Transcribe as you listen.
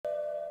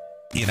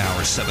In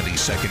our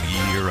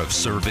 72nd year of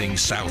serving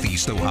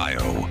Southeast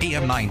Ohio,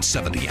 AM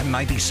 970 and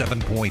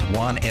 97.1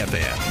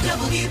 FM.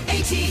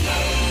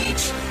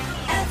 WATH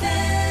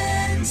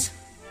Athens.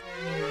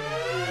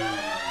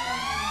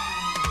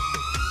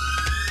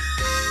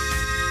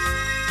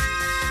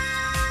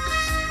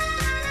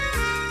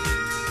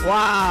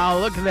 Wow,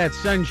 look at that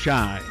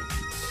sunshine.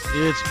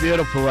 It's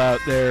beautiful out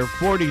there.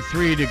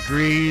 43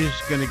 degrees,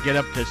 going to get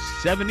up to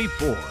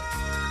 74.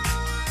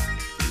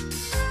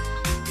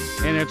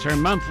 And it's our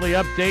monthly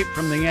update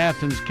from the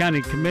Athens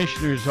County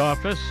Commissioner's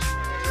Office.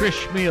 Chris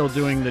Schmiel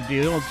doing the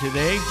deal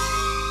today.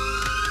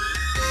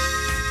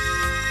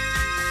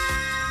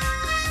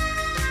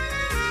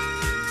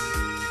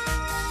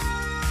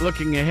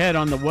 Looking ahead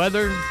on the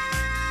weather,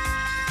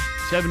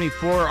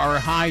 74 our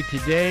high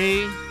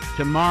today,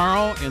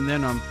 tomorrow, and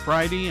then on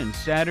Friday and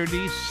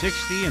Saturday,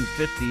 60 and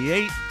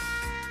 58.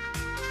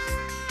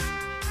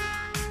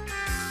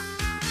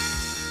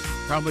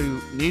 Probably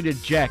need a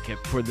jacket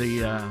for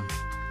the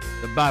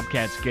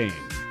Bobcats game.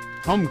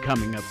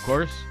 Homecoming, of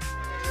course,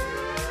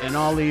 and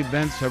all the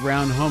events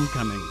around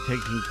homecoming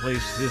taking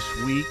place this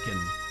week and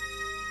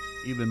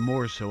even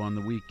more so on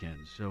the weekend.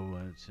 So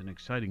it's an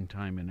exciting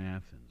time in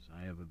Athens.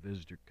 I have a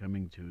visitor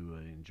coming to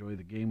enjoy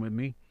the game with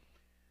me,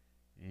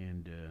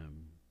 and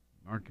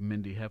Mark and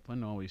Mindy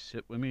Heflin always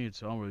sit with me.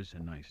 It's always a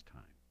nice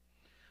time.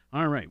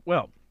 All right,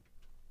 well,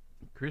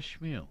 Chris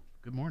Schmiel,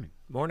 good morning.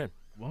 Morning.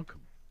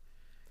 Welcome.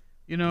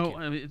 You know,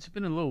 it's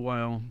been a little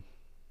while.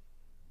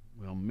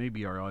 Well,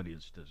 maybe our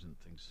audience doesn't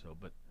think so,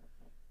 but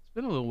it's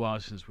been a little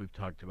while since we've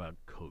talked about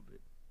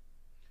COVID.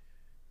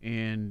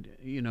 And,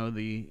 you know,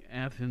 the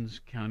Athens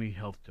County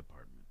Health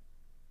Department,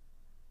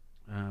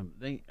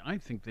 I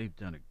think they've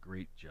done a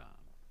great job.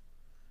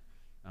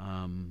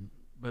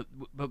 But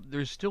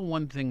there's still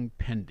one thing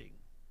pending.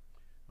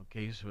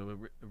 Okay,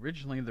 so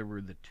originally there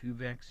were the 2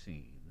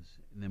 vaccines,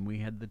 and then we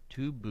had the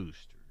 2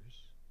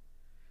 boosters,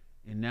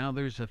 and now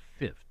there's a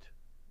 5th,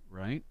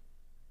 right?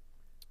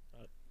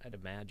 I'd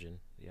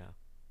imagine, yeah.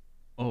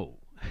 Oh,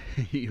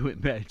 you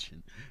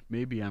imagine.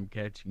 Maybe I'm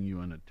catching you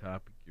on a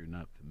topic you're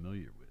not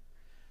familiar with.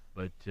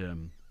 But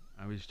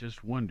I was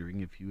just wondering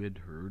if you had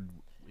heard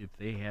if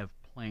they have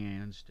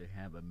plans to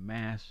have a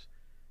mass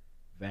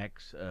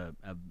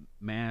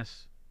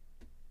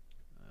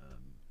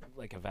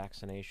like a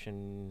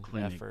vaccination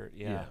clinic effort,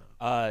 yeah.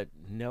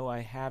 No, I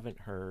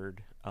haven't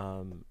heard.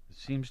 It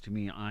seems to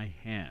me I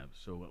have,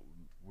 so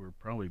we're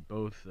probably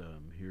both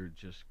here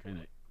just kind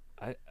of.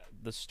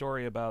 The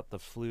story about the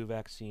flu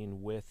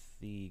vaccine with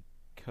the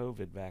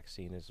COVID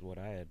vaccine is what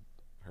I had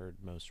heard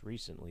most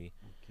recently.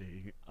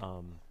 Okay.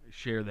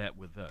 Share that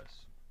with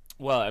us.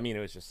 Well, I mean, it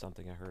was just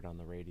something I heard on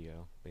the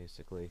radio,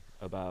 basically,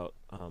 about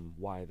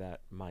why that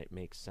might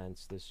make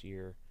sense this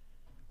year.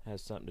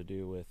 Has something to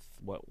do with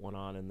what went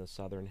on in the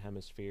southern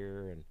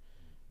hemisphere, and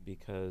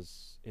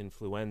because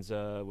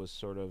influenza was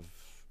sort of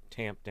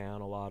tamped down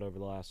a lot over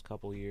the last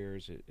couple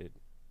years,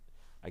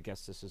 I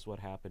guess this is what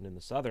happened in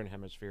the southern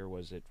hemisphere.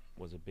 Was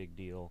a big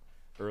deal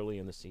early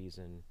in the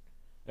season.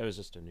 It was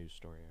just a news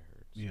story I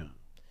heard. So. Yeah,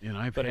 and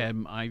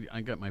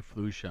I got my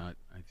flu shot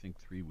I think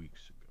 3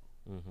 weeks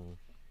ago. Mm-hmm.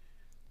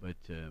 But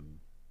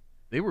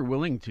they were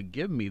willing to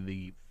give me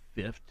the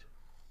 5th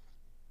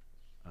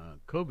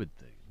COVID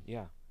thing.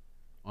 Yeah.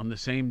 On the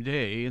same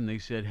day, and they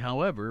said,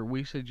 however,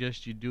 we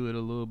suggest you do it a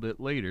little bit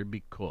later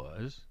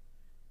because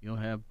you'll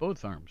have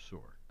both arms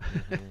sore.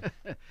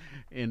 Mm-hmm.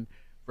 And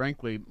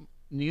frankly,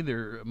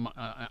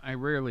 I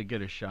rarely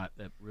get a shot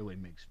that really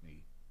makes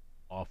me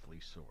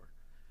awfully sore.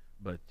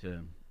 But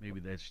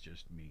maybe that's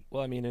just me.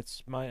 Well, I mean,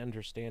 it's my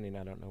understanding,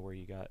 I don't know where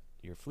you got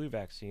your flu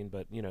vaccine,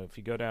 but, you know, if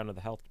you go down to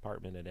the health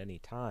department at any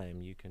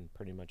time, you can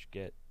pretty much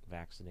get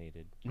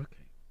vaccinated.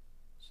 Okay.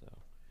 So.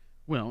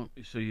 Well,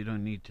 so you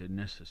don't need to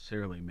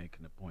necessarily make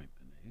an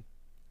appointment, eh?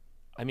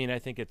 I mean, I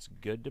think it's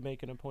good to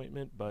make an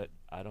appointment, but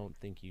I don't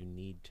think you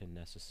need to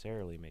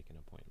necessarily make an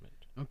appointment.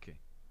 Okay.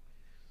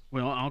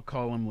 Well, I'll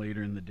call them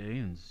later in the day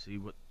and see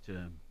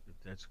if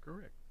that's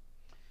correct.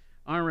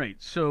 All right,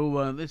 so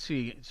let's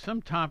see.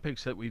 Some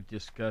topics that we've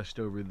discussed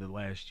over the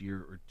last year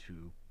or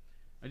two,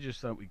 I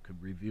just thought we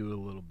could review a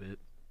little bit.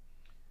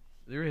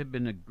 There had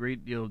been a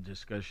great deal of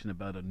discussion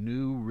about a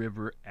new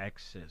river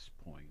access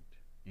point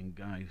in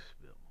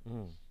Guysville.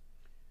 Mm.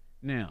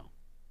 Now,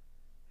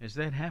 has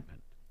that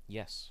happened?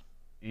 Yes.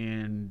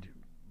 And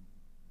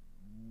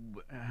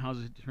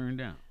how's it turned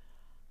out?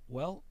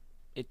 Well,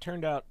 it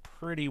turned out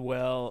pretty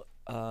well.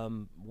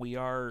 We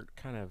are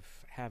kind of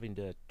having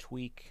to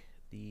tweak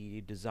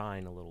the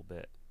design a little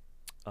bit.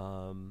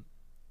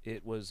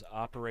 It was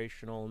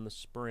operational in the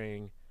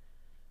spring.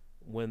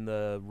 When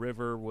the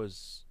river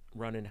was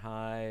running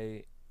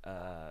high,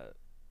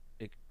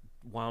 it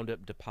wound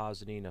up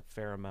depositing a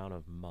fair amount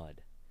of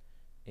mud.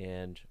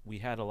 And we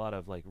had a lot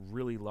of like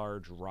really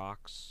large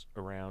rocks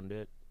around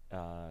it,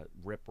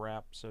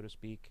 riprap, so to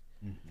speak.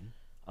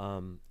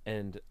 Mm-hmm.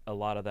 And a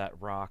lot of that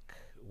rock,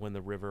 when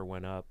the river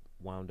went up,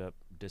 wound up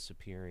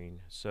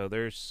disappearing. So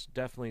there's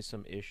definitely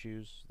some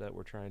issues that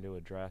we're trying to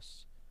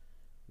address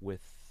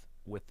with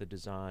the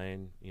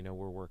design. You know,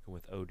 we're working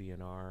with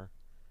ODNR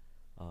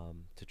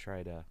to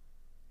try to,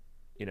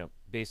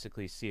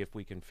 basically see if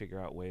we can figure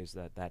out ways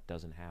that that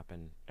doesn't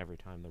happen every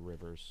time the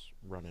river's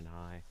running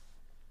high.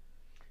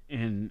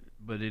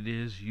 But it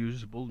is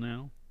usable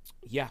now.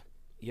 Yeah.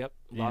 Yep.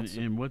 Lots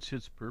And what's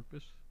its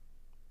purpose?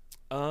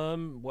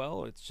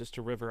 Well, it's just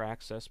a river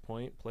access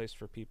point, place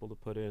for people to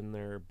put in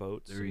their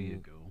boats There you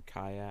and go.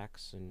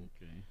 kayaks, and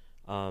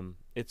Okay.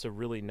 it's a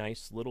really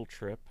nice little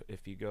trip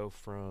if you go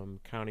from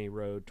County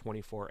Road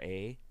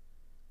 24A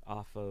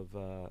off of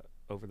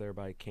over there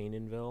by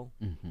Canaanville.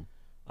 Mm-hmm.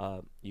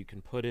 You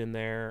can put in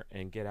there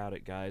and get out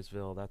at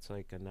Guysville. That's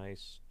like a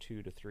nice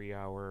 2 to 3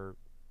 hour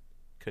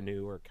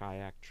canoe or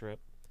kayak trip.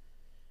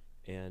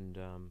 And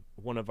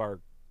one of our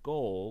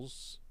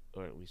goals,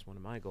 or at least one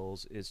of my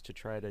goals, is to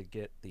try to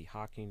get the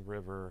Hocking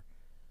River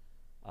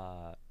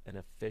an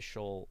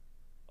official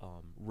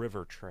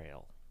river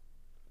trail,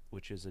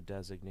 which is a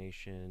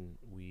designation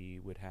we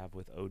would have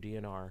with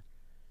ODNR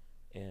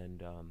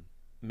and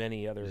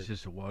many other. Is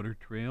this a water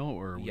trail,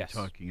 or are Yes.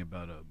 we talking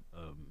about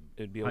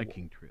It'd be a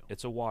hiking trail?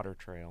 It's a water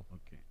trail.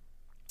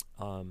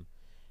 Okay.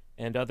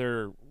 And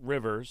other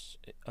rivers,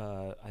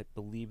 I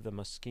believe the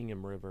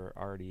Muskingum River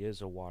already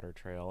is a water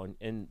trail,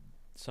 and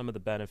some of the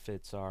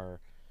benefits are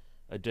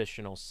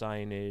additional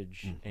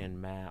signage and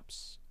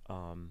maps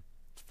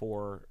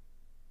for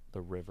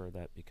the river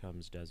that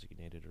becomes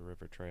designated a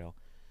river trail.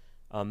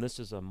 This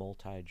is a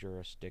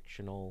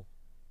multi-jurisdictional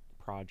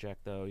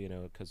project, though,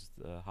 because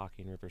the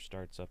Hocking River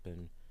starts up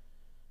in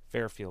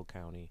Fairfield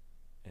County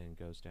and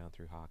goes down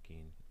through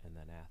Hocking and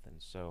then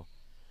Athens. So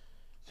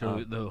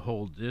the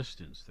whole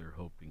distance they're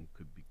hoping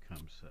could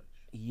become such.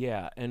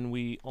 yeah, and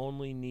we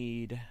only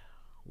need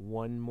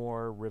one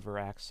more river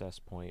access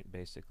point,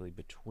 basically,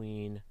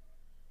 between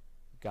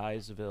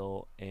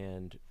Guysville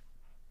and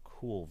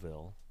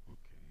Coolville.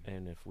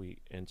 Okay.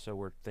 And so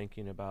we're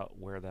thinking about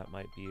where that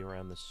might be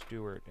around the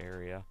Stewart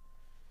area,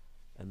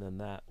 and then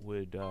that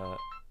would,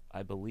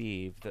 I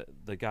believe that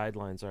the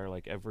guidelines are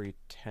like every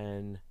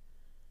 10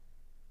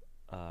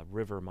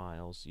 river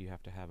miles you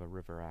have to have a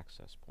river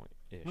access point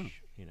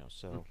ish.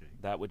 So Okay.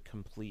 that would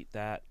complete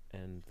that,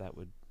 and that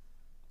would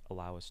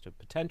allow us to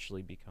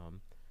potentially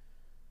become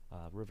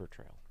river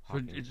trail.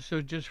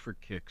 So just for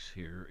kicks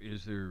here,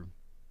 is there,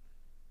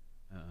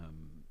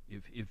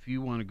 if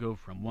you want to go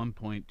from one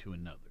point to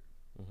another,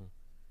 Mhm.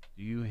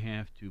 do you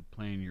have to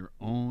plan your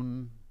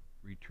own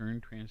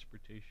return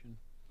transportation,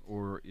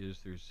 or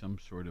is there some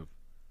sort of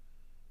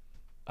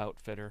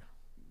Outfitter.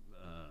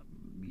 I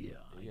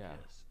Yeah.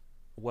 guess.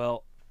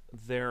 Well,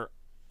 there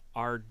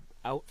are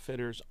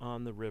outfitters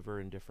on the river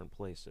in different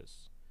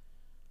places.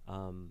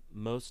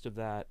 Most of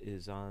that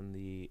is on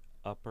the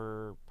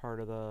upper part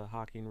of the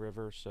Hocking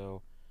River.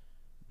 So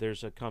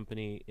there's a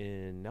company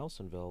in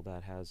Nelsonville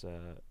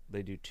that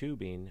they do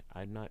tubing.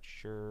 I'm not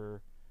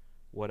sure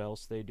what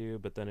else they do,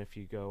 but then if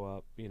you go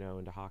up,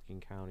 into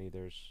Hocking County,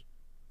 there's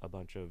a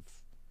bunch of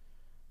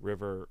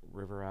river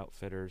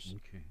outfitters.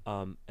 Okay.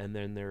 And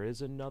then there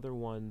is another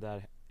one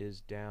that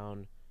is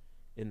down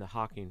in the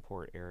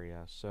Hockingport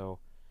area. So,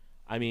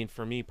 I mean,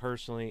 for me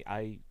personally,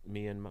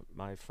 me and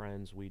my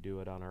friends, we do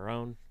it on our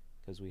own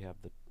because we have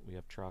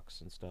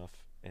trucks and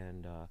stuff.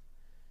 And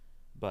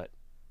but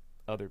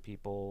other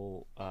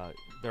people,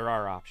 there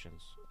are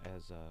options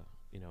as a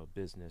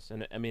business.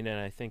 And I mean, and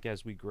I think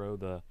as we grow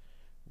the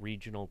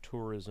regional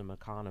tourism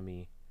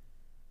economy,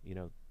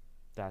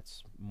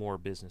 that's more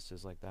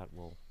businesses like that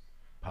will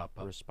Pop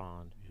up.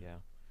 respond. Yeah.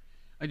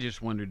 I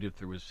just wondered if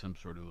there was some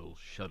sort of little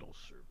shuttle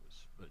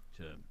service, but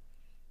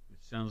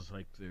it sounds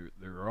like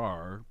there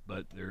are,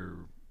 but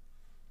they're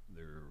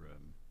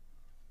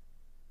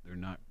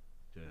not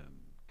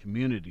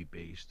community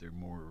based. They're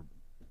more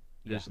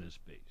Yeah. business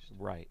based.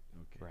 Right.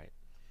 Okay. Right.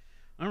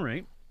 All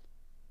right.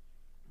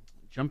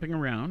 Jumping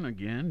around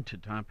again to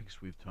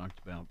topics we've talked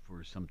about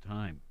for some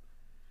time,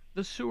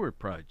 the sewer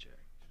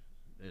project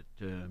that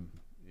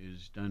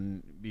is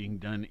being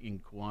done in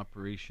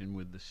cooperation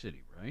with the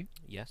city, right?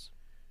 Yes.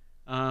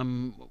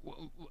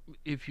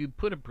 If you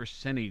put a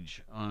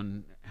percentage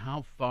on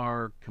how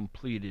far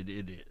completed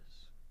it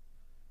is,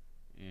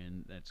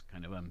 and that's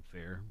kind of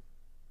unfair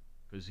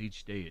because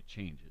each day it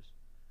changes,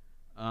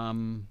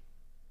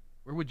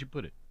 where would you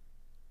put it?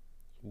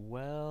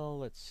 Well,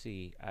 let's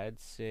see. I'd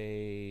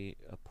say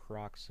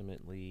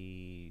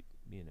approximately,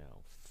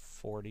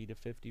 40 to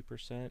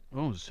 50%.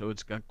 Oh, so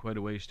it's got quite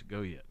a ways to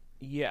go yet.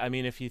 Yeah, I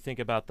mean, if you think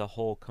about the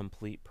whole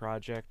complete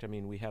project, I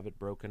mean, we have it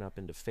broken up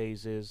into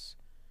phases,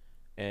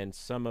 and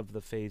some of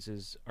the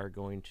phases are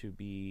going to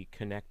be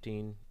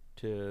connecting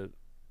to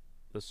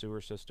the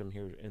sewer system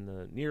here in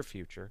the near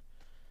future.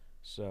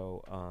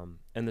 So,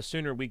 and the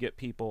sooner we get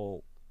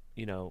people,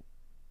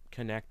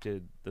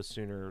 connected, the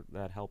sooner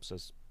that helps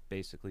us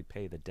basically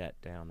pay the debt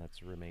down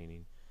that's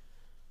remaining.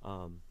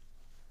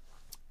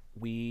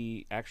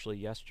 We actually,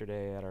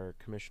 yesterday at our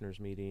commissioners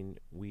meeting,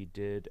 we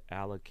did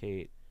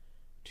allocate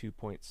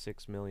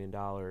 $2.6 million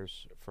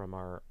from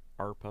our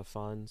ARPA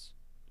funds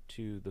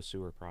to the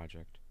sewer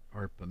project.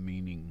 ARPA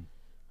meaning?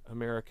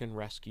 American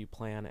Rescue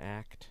Plan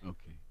Act.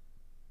 Okay.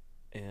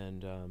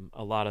 And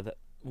a lot of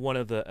one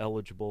of the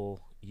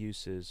eligible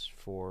uses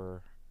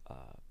for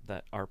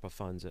that ARPA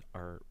funds that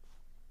are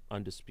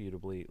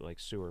undisputably like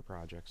sewer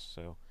projects.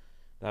 So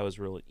that was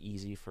really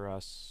easy for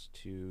us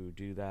to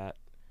do that.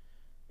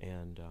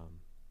 And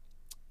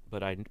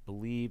but I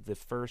believe the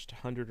first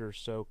 100 or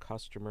so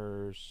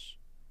customers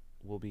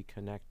will be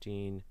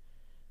connecting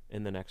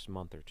in the next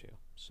month or two.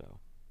 So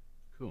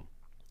Cool.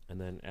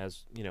 and then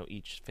as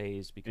each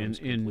phase becomes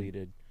And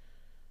completed,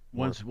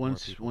 Once people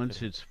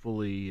can- it's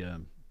fully,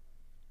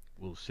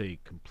 we'll say,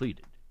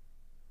 completed,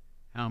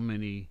 how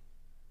many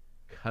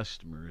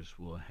customers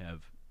will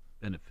have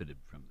benefited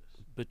from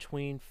this?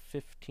 between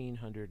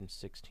 1,500 and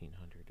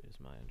 1,600 is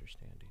my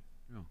understanding.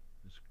 Oh,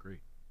 that's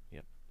great.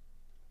 Yep.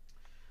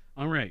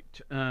 All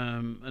right.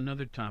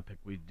 Another topic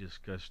we've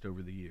discussed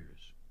over the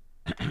years: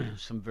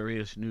 some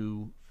various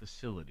new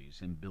facilities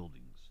and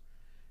buildings.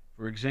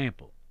 For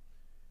example,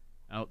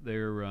 out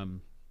there,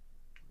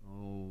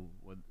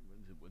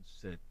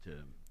 what's that?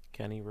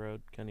 Kenny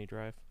Road, Kenny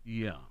Drive.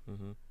 Yeah,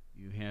 Mm-hmm.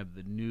 you have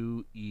the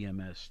new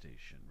EMS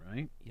station,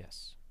 right?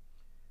 Yes.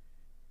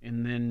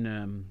 And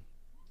then,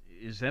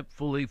 is that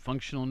fully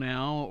functional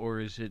now, or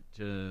is it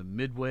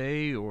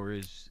midway, or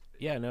is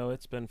Yeah, no,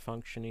 it's been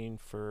functioning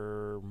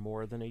for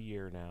more than a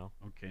year now,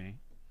 okay?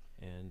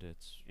 and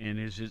it's And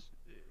is it?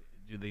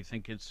 Do they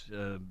think it's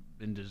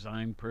been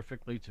designed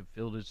perfectly to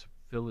fill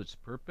its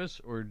purpose,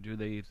 or do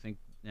they think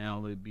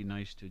now it'd be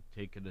nice to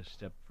take it a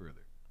step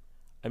further?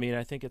 I mean,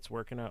 I think it's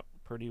working out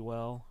pretty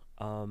well.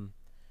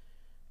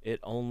 It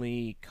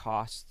only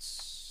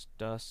costs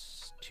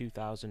us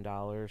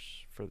 $2,000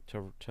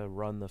 to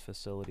run the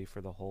facility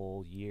for the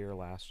whole year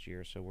last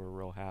year, so we're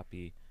real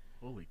happy.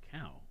 Holy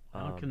cow!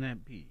 How Um, can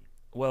that be?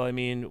 Well, I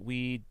mean,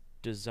 we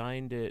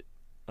designed it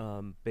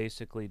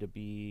basically to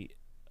be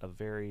a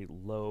very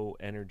low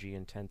energy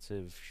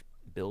intensive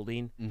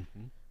building,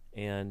 Mm-hmm.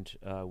 and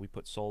we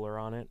put solar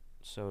on it,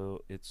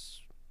 so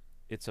it's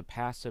a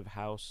passive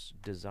house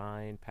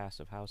design,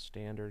 passive house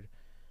standard,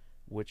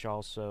 which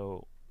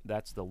also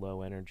that's the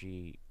low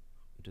energy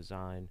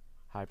design,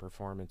 high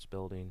performance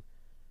building,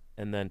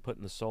 and then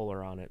putting the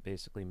solar on it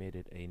basically made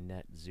it a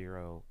net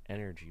zero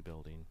energy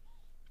building.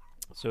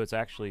 So it's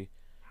actually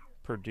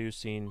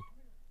producing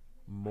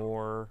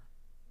more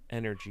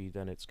energy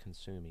than it's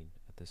consuming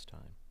at this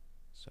time.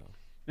 So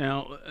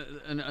Now,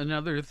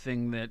 another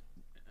thing that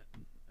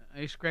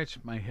I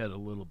scratched my head a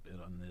little bit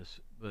on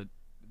this, but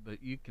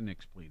you can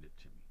explain it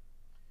to me.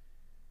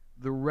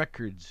 The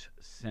Records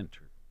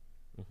Center.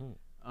 mhm.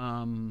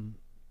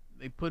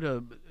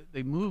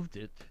 They moved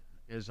it,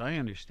 as I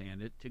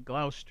understand it, to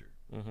Gloucester,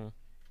 Mhm.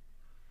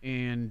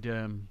 and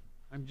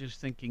I'm just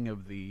thinking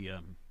of the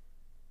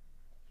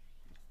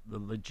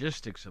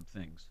logistics of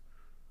things.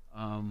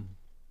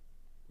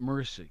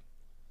 Mercy,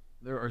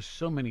 there are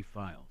so many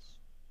files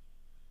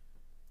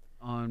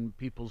on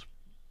people's,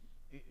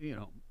 you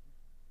know,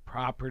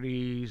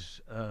 properties.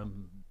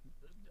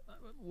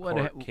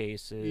 Court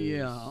cases,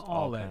 yeah,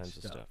 all that kinds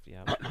stuff. of stuff.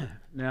 Yeah.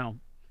 Now,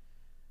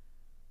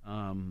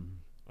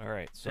 All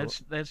right. So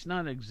that's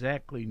not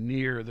exactly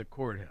near the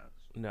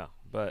courthouse. no,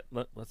 but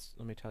let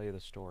me tell you the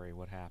story.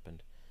 What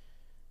happened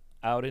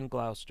out in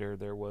Gloucester?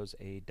 There was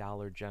a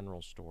Dollar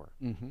General store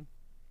Mm-hmm.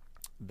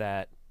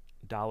 that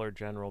Dollar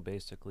General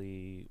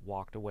basically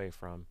walked away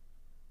from,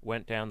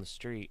 went down the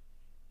street,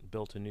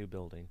 built a new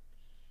building,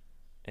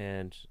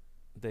 and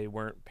they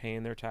weren't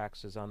paying their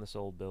taxes on this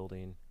old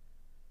building.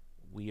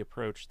 We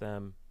approached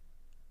them.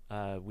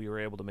 We were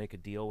able to make a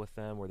deal with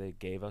them where they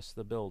gave us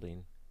the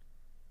building,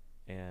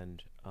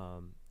 and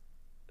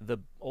the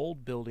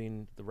old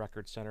building the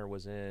Record Center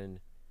was in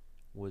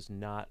was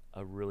not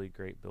a really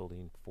great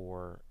building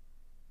for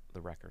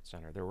the Record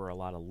Center. There were a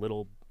lot of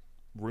little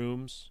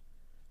rooms,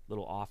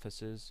 little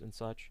offices and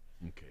such.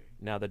 Okay.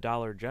 Now the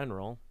Dollar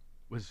General,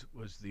 Was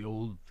the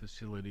old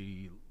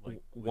facility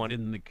like One-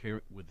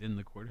 within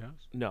the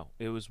courthouse? no,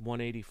 it was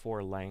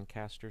 184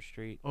 Lancaster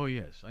Street. Oh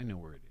yes, I know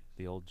where it is.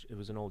 It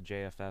was an old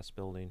JFS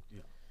building.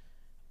 Yeah.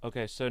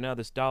 Okay, so now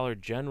this Dollar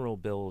General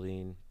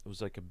building, it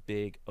was like a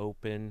big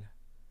open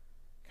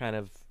kind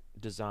of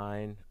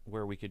design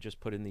where we could just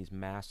put in these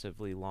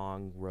massively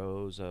long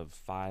rows of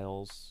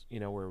files,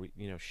 where we,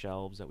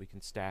 shelves that we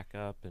can stack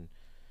up,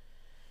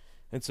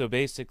 and so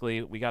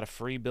basically we got a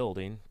free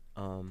building.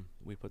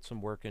 We put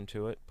some work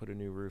into it, put a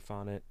new roof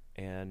on it,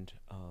 and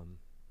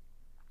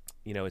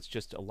it's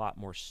just a lot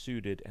more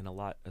suited and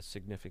a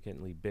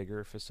significantly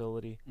bigger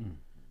facility. Mm.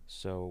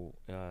 So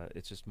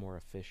it's just more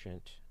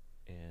efficient,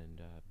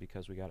 and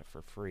because we got it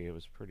for free, it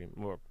was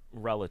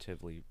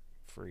relatively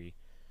free,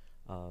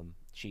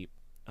 cheap.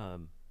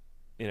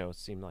 It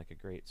seemed like a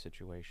great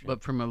situation.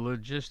 But from a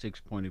logistics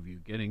point of view,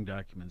 getting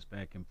documents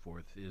back and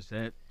forth, is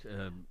that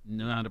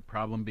not a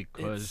problem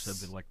because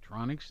It's- of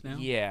electronics now?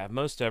 Yeah,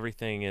 most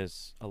everything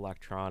is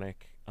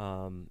electronic.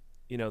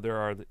 There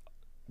are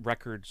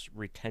records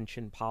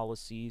retention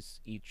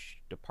policies.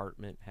 Each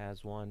department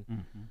has one.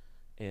 Mm-hmm.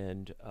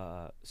 And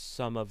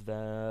some of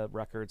the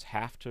records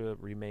have to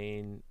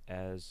remain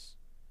as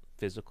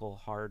physical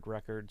hard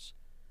records,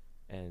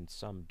 and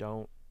some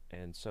don't.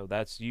 And so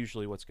that's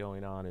usually what's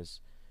going on is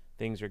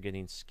things are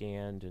getting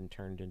scanned and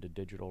turned into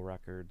digital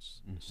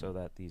records so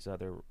that these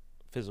other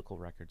physical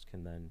records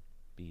can then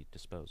be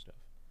disposed of.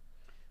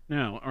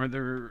 Now, are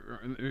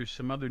there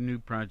some other new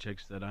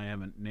projects that I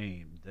haven't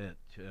named that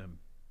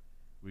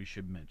we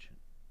should mention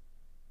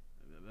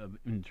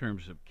in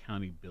terms of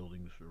county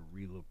buildings or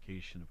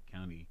relocation of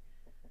county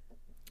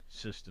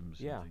systems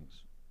Yeah. and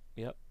things?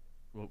 Yep.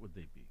 What would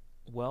they be?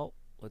 Well,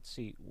 let's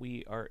see.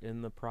 We are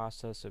in the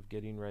process of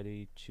getting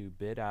ready to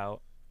bid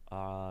out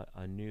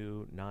a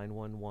new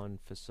 911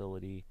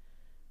 facility,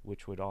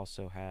 which would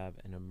also have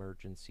an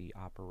emergency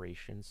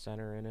operations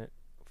center in it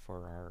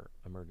for our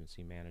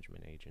emergency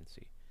management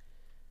agency.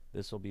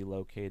 This will be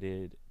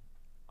located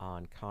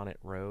on Connet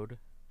Road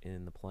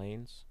in the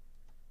Plains,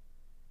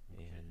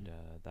 and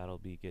that'll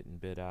be getting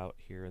bid out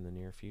here in the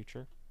near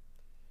future.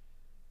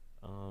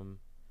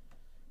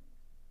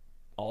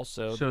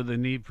 Also, So the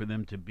need for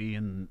them to be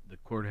in the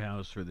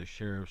courthouse or the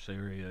sheriff's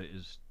area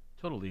is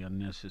totally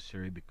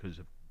unnecessary because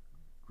of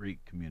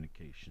great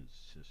communications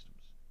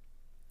systems,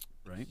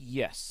 right?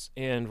 yes,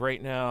 and right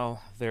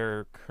now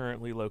they're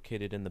currently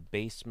located in the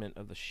basement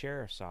of the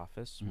sheriff's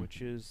office,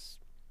 which is,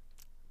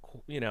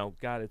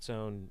 got its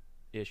own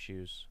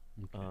issues.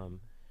 Okay.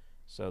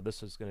 So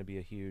this is going to be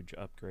a huge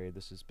upgrade.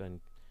 This has been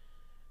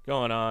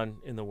going on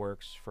in the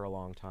works for a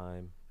long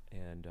time,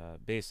 and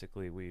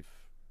basically we've,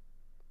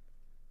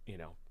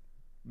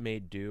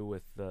 made do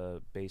with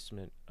the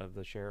basement of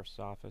the sheriff's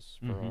office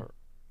for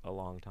a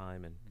long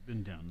time, and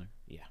Been down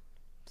there.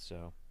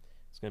 so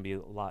it's going to be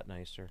a lot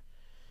nicer.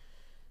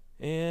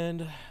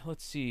 And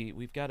let's see,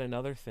 we've got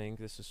another thing.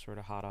 This is sort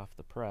of hot off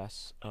the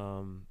press.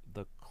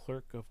 The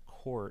clerk of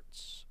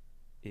courts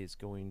is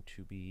going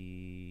to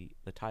be,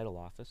 the title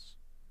office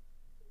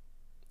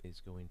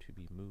is going to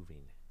be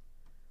moving.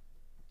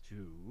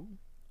 To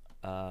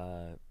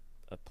A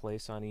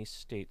place on East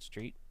State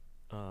Street,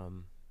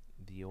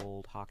 the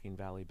old Hocking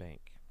Valley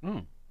Bank.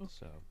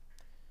 So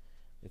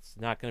it's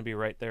not going to be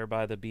right there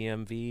by the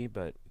BMV,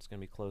 but it's going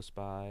to be close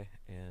by,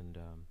 and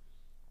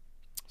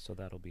so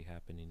that'll be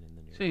happening in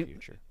the near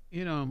future.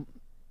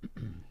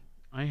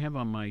 I have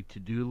on my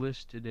to-do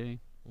list today.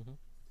 Mhm.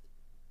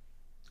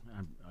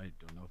 I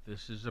don't know if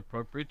this is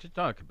appropriate to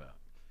talk about,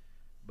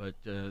 but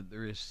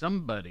there is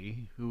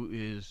somebody who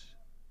is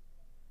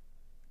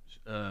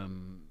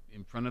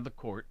in front of the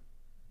court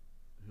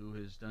who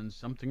has done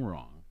something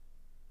wrong,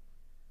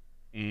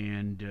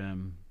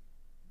 and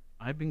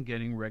I've been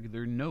getting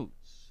regular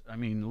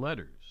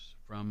letters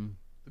from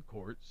the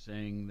court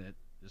saying that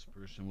this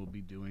person will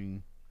be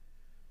doing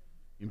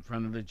in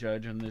front of the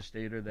judge on this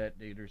date or that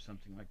date or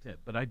something like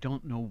that. But I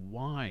don't know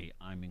why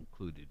I'm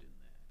included in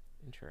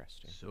that.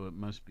 Interesting. So it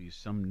must be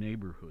some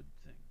neighborhood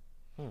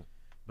thing.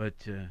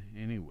 But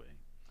anyway,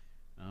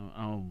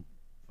 I'll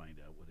find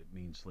out what it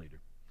means later.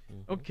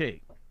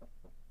 Okay.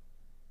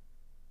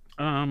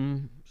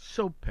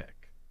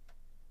 SOPEC.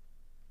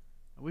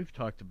 We've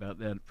talked about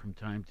that from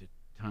time to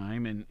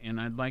time,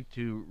 and I'd like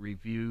to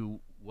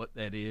review what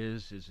that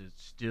is. Is it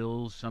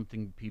still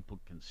something people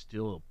can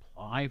still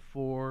apply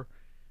for,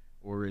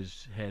 or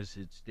has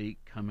its date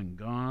come and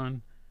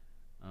gone?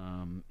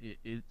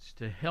 It's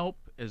to help,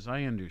 as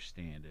I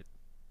understand it,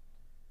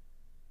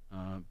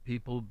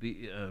 people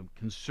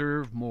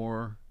conserve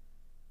more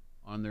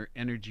on their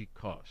energy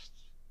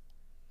costs.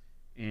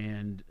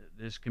 And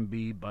this can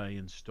be by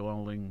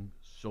installing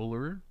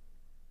solar.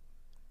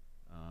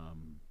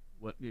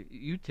 What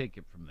you take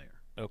it from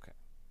there? Okay.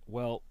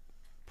 Well,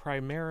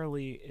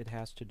 primarily it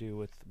has to do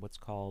with what's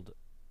called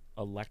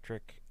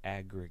electric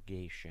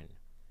aggregation,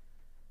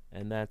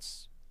 and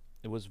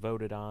it was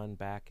voted on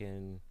back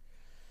in,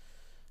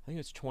 I think it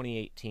was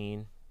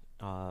 2018,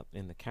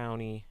 in the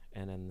county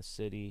and in the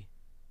city.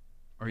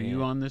 Are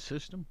you on this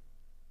system?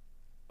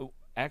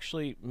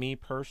 Actually, me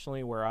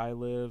personally, where I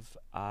live,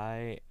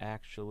 I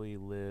actually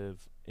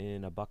live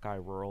in a Buckeye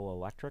Rural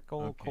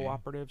Electrical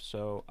Cooperative,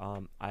 so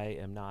I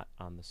am not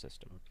on the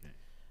system. Okay.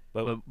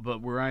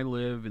 But where I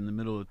live in the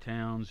middle of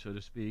town, so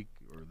to speak,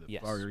 or the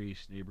Yes. Far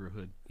East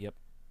neighborhood, Yep.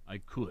 I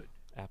could.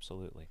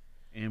 Absolutely.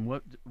 And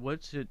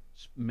what's it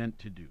meant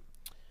to do?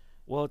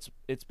 Well,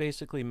 it's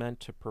basically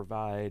meant to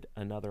provide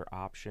another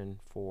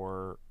option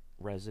for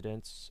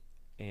residents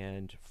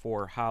and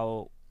for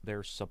how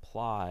their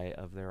supply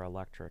of their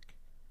electric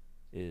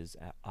is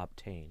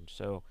obtained.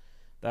 So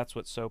that's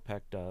what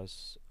SOPEC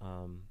does,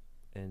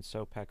 and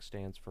SOPEC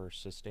stands for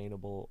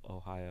Sustainable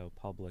Ohio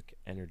Public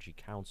Energy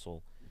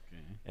Council.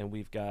 Okay. And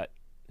we've got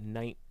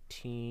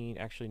 19,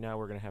 actually now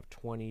we're going to have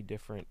 20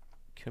 different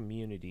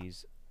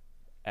communities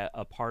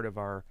a part of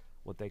our,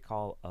 what they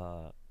call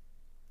a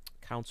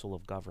council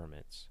of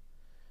governments.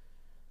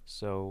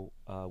 So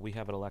we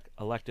have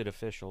elected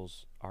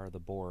officials are the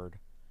board,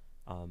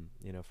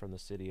 from the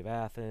city of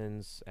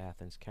Athens,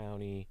 Athens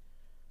County.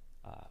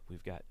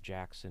 We've got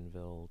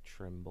Jacksonville,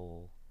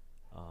 Trimble,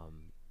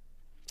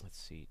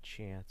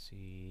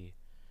 Chansey.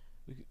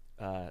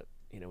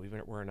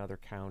 We're in other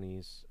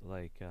counties,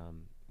 like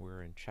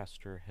we're in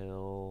Chester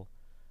Hill,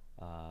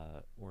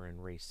 we're in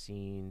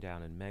Racine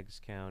down in Meigs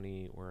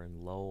County, we're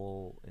in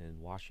Lowell in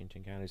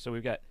Washington County. So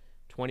we've got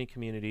 20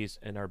 communities,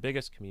 and our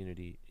biggest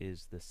community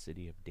is the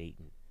city of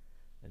Dayton,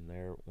 and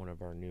they're one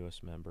of our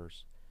newest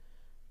members.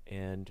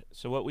 And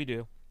so what we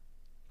do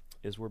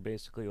is we're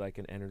basically like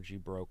an energy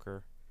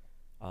broker.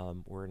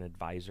 We're an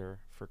advisor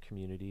for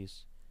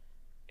communities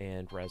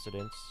and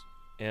residents.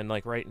 And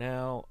like right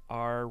now,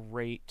 our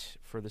rate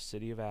for the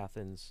city of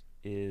Athens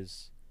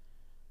is,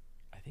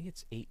 I think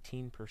it's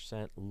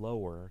 18%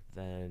 lower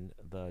than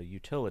the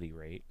utility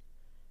rate,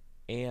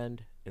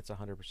 and it's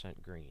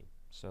 100% green.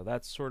 So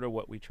that's sort of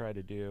what we try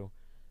to do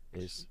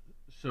is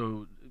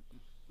So,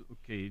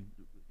 okay,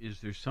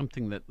 is there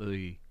something that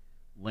the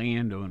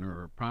landowner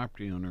or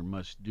property owner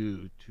must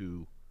do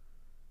to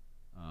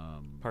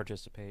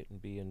participate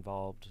and be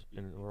involved,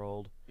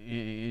 enrolled.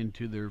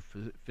 into their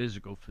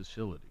physical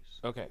facilities?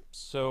 Okay,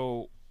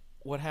 so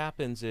what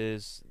happens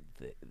is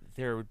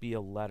there would be a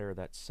letter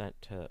that's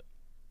sent to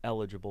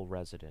eligible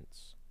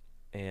residents,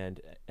 and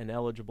an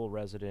eligible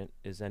resident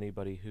is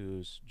anybody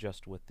who's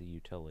just with the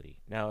utility.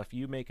 Now, if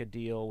you make a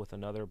deal with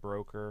another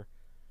broker,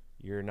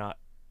 you're not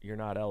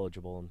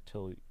eligible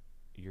until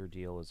your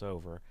deal is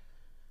over.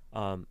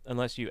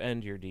 Unless you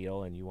end your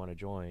deal and you want to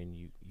join,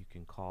 you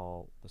can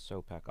call the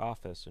SOPEC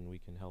office and we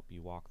can help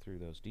you walk through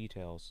those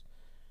details.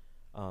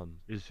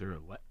 Is there a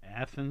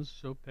Athens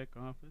SOPEC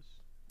office?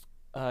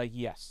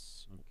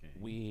 Yes. Okay.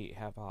 We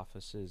have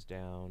offices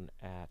down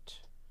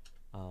at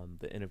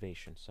the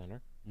Innovation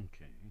Center.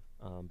 Okay.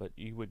 But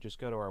you would just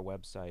go to our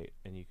website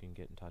and you can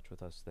get in touch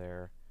with us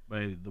there.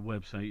 By the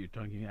website, you're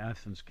talking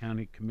Athens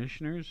County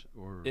Commissioners,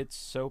 or It's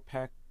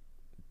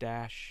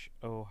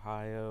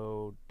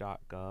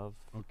SOPEC-ohio.gov.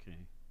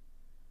 okay.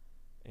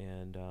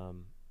 And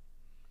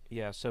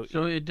yeah, so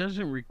it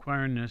doesn't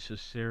require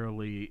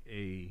necessarily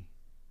a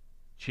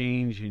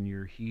change in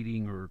your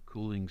heating or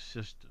cooling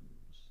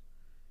systems.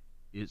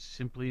 It's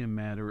simply a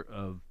matter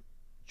of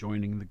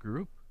joining the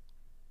group.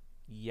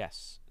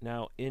 yes.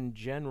 Now, in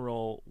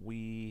general,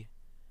 we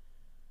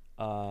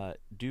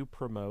do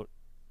promote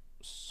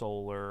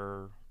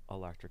solar,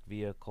 electric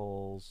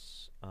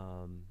vehicles,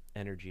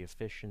 energy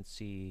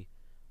efficiency,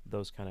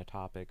 those kind of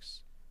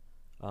topics.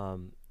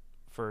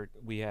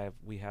 We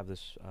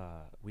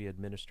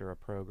administer a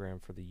program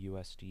for the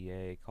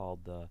USDA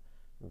called the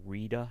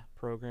REDA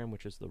program,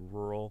 which is the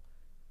Rural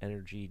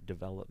Energy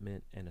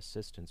Development and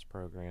Assistance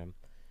Program,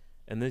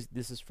 and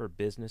this is for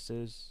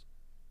businesses,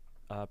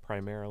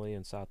 primarily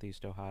in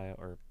Southeast Ohio,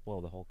 or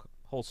well, the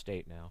whole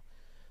state now,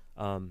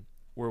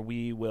 where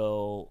we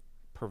will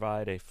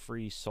provide a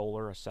free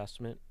solar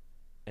assessment,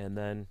 and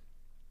then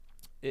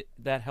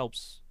that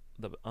helps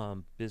the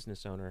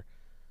business owner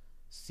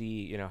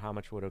see, how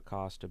much would it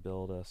cost to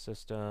build a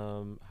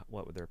system,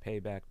 what would their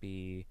payback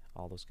be,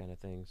 all those kind of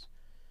things.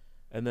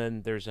 And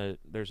then there's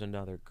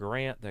another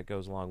grant that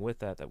goes along with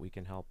that we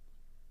can help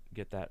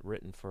get that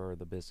written for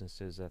the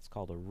businesses. That's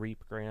called a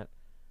REAP grant,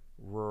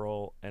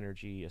 Rural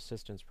Energy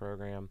Assistance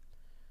Program,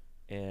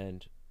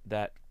 and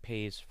that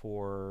pays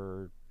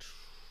for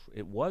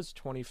it was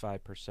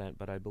 25%,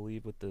 but I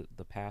believe with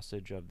the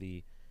passage of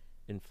the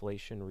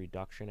Inflation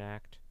Reduction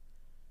Act,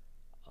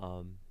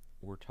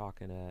 we're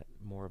talking at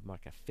more of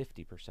like a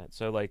 50%.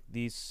 So like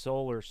these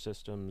solar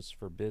systems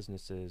for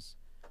businesses,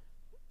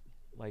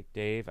 like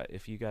Dave,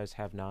 if you guys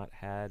have not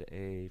had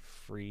a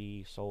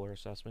free solar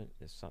assessment,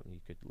 it's something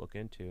you could look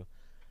into.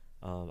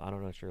 I don't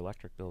know what your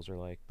electric bills are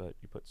like, but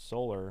you put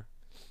solar,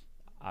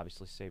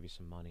 obviously save you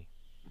some money.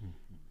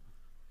 Mm-hmm.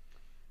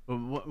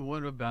 But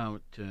what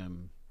about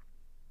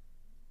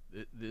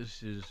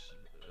this is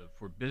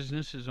for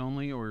businesses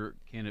only, or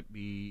can it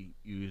be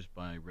used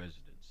by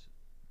residents?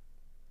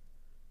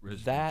 That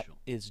Residential.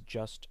 is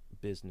just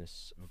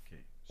business.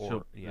 Okay.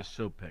 Or, The yeah.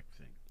 SOPEC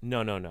thing.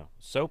 No.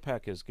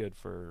 SOPEC is good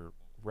for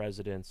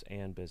residents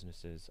and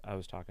businesses. I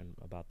was talking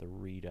about the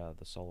REDA,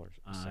 the solar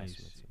assessments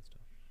see. and stuff.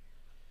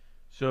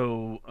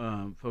 So,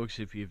 folks,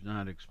 if you've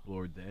not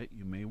explored that,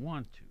 you may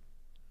want to.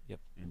 Yep.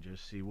 And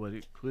just see what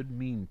it could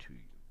mean to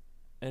you.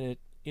 And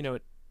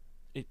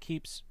it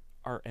keeps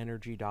our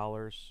energy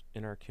dollars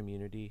in our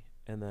community,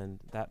 and then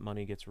that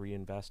money gets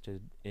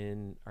reinvested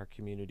in our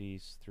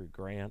communities through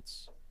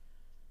grants,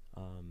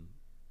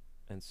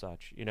 and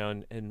such.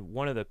 And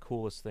one of the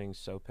coolest things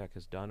SOPEC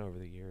has done over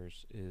the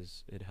years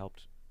is it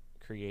helped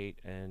create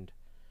and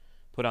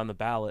put on the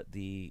ballot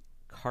the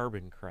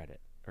carbon credit,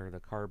 or the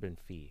carbon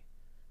fee,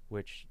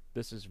 which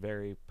this is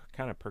very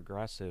kind of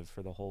progressive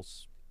for the whole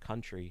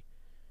country,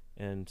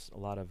 and a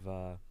lot of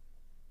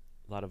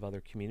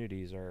other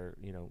communities are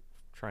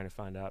trying to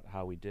find out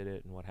how we did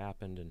it and what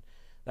happened, and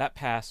that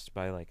passed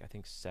by I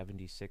think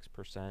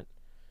 76%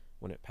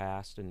 when it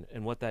passed,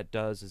 and what that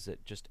does is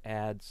it just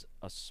adds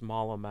a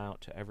small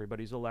amount to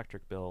everybody's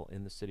electric bill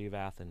in the city of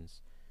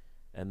Athens,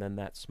 and then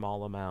that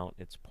small amount,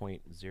 it's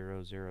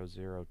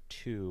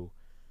 0.0002,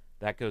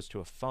 that goes to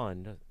a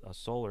fund, a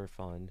solar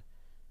fund,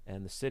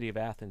 and the city of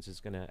Athens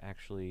is going to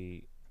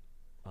actually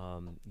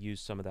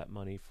use some of that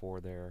money for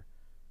their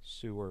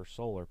sewer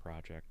solar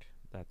project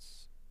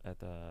that's at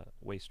the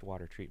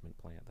wastewater treatment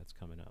plant that's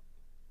coming up.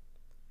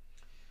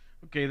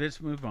 Okay, let's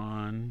move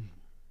on.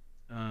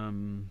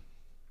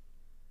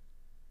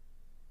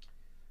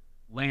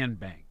 land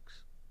banks.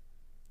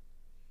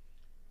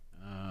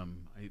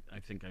 I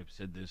think I've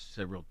said this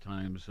several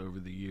times over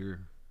the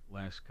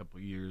last couple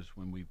of years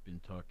when we've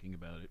been talking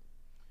about it.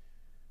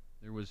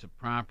 There was a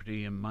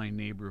property in my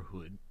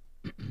neighborhood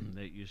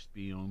that used to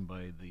be owned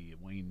by the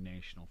Wayne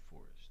National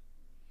Forest.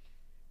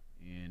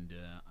 And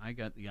I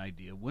got the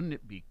idea, wouldn't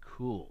it be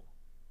cool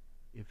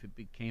if it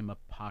became a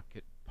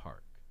pocket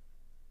park?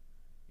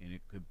 And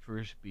it could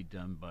first be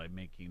done by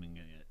making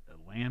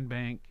a land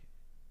bank,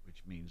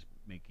 which means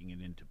making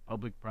it into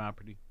public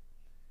property,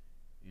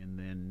 and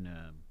then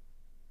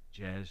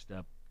jazzed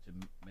up to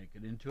make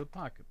it into a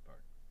pocket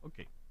park.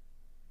 Okay.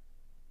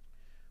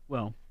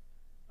 Well,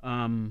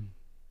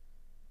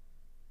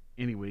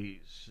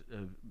 anyways,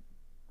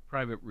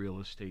 private real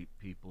estate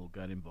people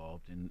got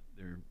involved, and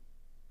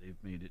they've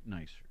made it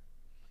nicer.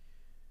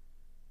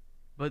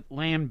 But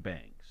land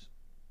banks,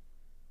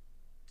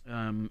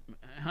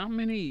 how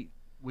many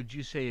would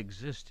you say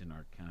exist in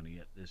our county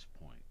at this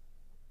point?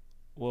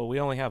 Well, we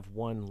only have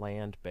one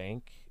land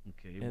bank.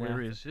 Okay, in where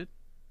Athens. is it?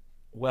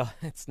 Well,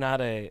 it's not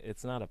a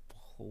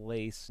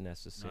place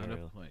necessarily. Not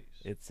a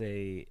place. It's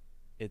a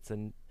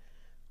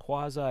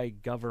quasi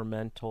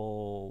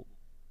governmental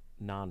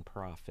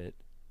nonprofit.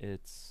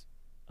 It's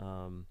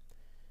and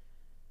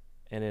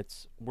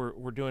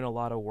we're doing a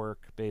lot of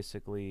work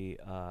basically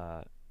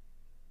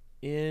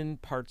in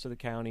parts of the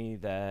county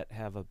that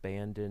have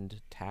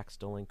abandoned tax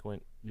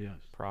delinquent Yes.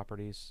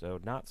 properties. So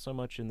not so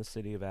much in the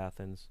city of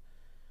Athens,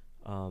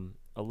 a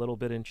little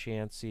bit in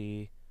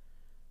Chansey,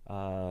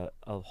 a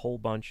whole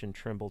bunch in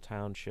Trimble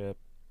Township,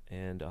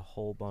 and a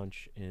whole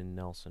bunch in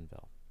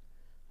Nelsonville.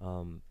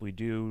 We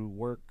do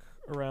work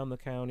around the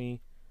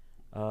county,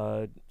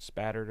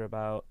 spattered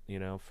about,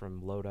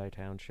 from Lodi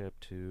Township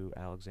to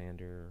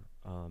Alexander.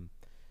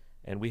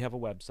 And we have a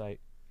website,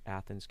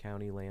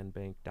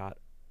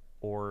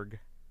 athenscountylandbank.org.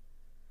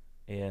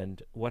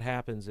 And what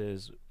happens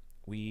is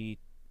we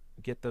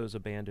get those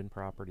abandoned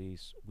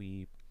properties,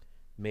 we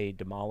may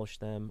demolish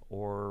them,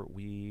 or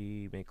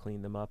we may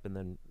clean them up and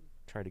then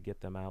try to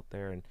get them out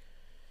there. And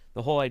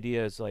the whole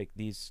idea is like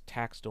these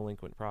tax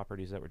delinquent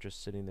properties that were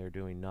just sitting there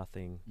doing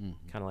nothing,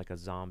 kind of like a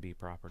zombie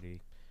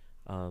property,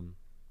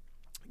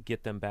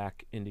 get them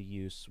back into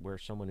use where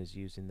someone is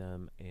using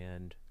them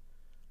and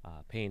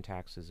paying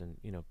taxes and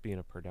being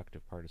a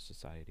productive part of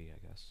society, I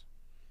guess.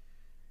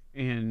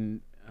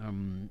 And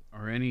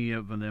are any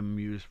of them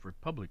used for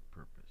public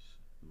purpose,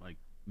 like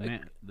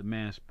the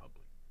mass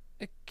public?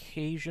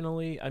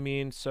 Occasionally. I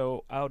mean,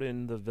 so out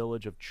in the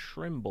village of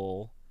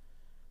Trimble,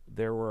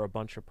 there were a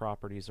bunch of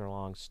properties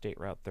along State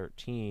Route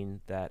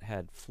 13 that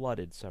had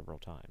flooded several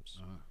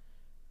times.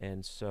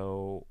 And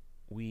so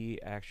we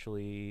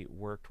actually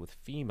worked with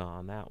FEMA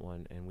on that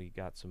one, and we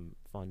got some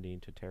funding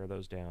to tear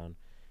those down.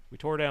 We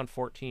tore down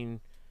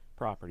 14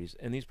 properties,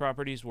 and these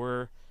properties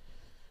were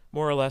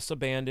more or less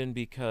abandoned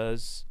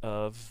because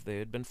they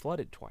had been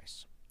flooded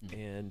twice.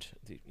 And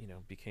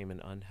became an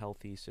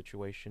unhealthy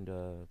situation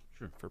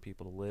for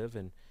people to live,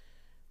 and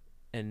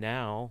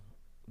now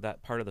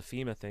that part of the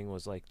FEMA thing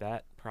was like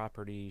that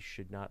property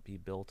should not be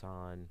built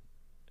on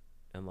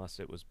unless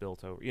it was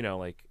built over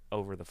like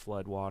over the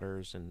flood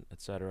waters and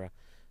etc.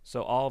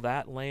 So all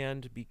that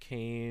land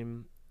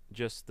became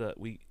just the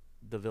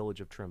village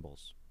of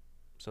Trimbles.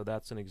 So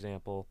that's an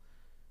example.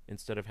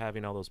 Instead of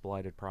having all those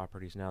blighted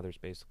properties, now there's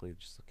basically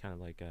just kind of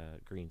like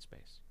a green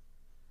space.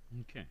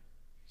 Okay.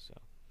 So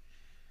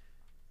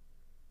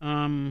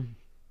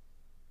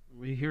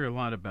we hear a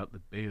lot about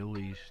the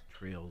Bailey's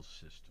Trails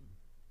system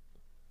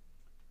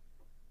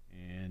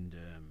and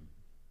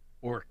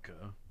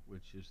ORCA,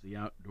 which is the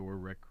Outdoor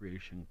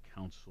Recreation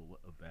Council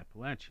of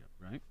Appalachia,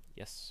 right?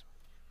 yes.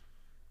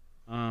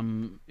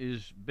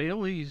 Is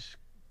Bailey's,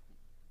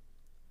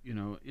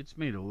 it's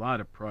made a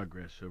lot of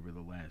progress over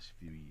the last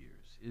few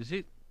years. Is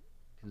it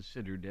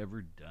considered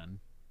ever done?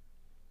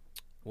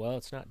 Well,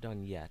 it's not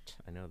done yet.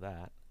 I know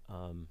that.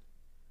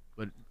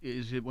 But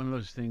is it one of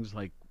those things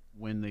like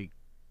when they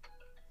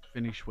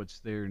finish what's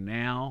there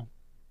now,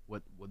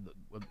 what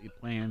the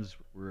plans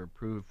were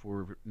approved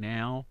for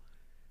now,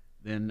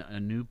 then a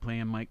new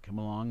plan might come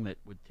along that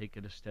would take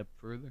it a step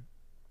further?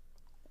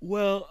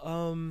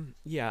 Well,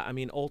 yeah, I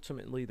mean,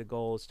 ultimately the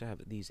goal is to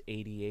have these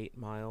 88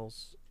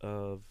 miles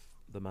of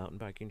the mountain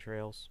biking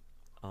trails.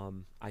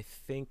 I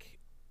think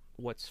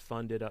what's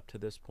funded up to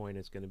this point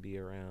is going to be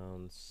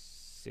around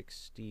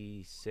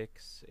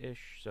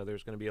 66-ish, so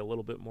there's going to be a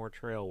little bit more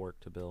trail work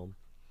to build.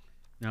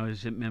 Now,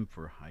 is it meant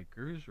for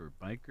hikers or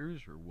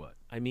bikers or what?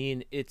 I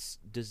mean, it's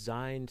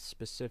designed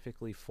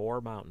specifically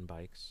for mountain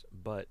bikes,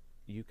 but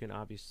you can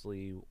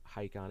obviously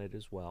hike on it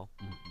as well.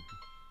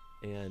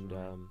 And,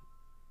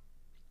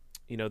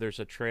 there's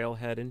a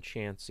trailhead in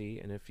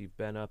Chansey, and if you've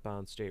been up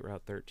on State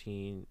Route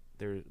 13,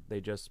 they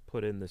just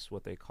put in this,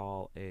 what they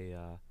call a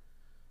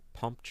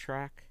pump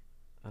track.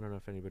 I don't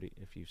know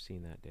if you've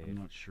seen that, Dave. I'm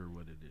not sure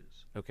what it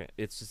is. Okay,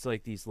 it's just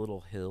like these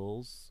little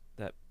hills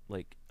that,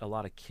 like, a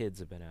lot of kids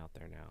have been out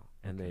there now,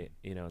 and Okay.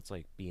 it's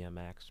like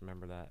BMX.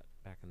 Remember that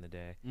back in the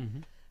day?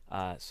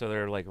 Mm-hmm. So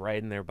they're like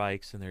riding their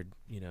bikes and they're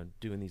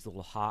doing these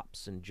little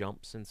hops and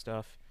jumps and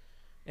stuff.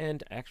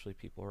 And actually,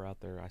 people are out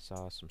there. I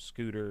saw some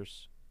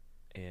scooters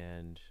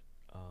and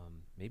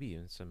maybe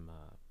even some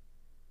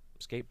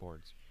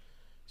skateboards.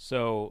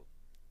 So,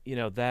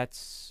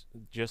 that's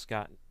just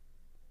got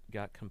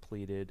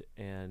completed,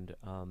 and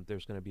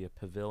there's going to be a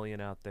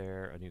pavilion out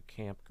there, a new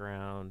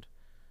campground,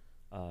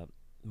 uh,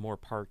 more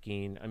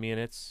parking. I mean,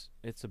 it's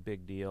a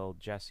big deal.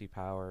 Jessie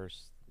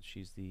Powers,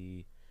 she's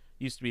the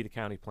used to be the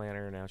county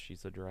planner, now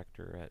she's the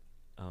director at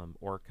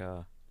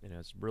Orca.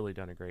 Has really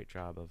done a great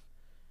job of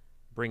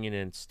bringing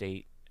in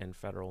state and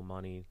federal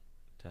money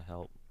to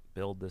help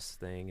build this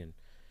thing and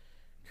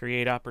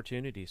create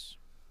opportunities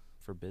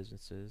for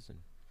businesses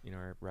and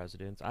our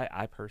residents.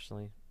 I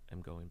personally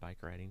am going bike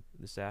riding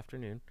this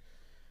afternoon,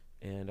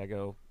 and I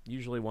go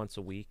usually once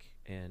a week,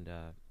 and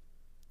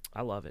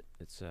I love it.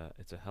 It's a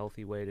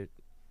healthy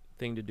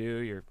thing to do.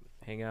 You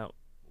hang out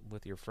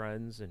with your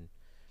friends and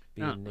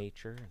be Now, in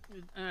nature.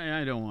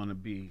 I don't want to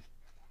be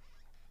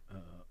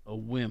a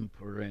wimp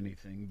or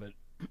anything, but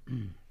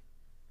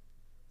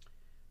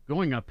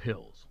going up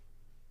hills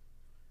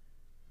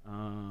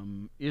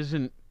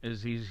isn't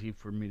as easy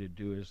for me to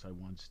do as I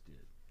once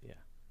did. Yeah.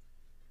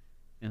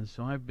 And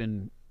so I've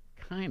been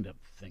kind of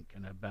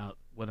thinking about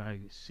what I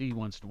see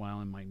once in a while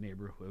in my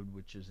neighborhood,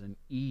 which is an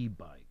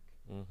e-bike,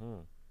 Mm-hmm.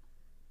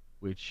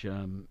 which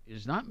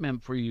is not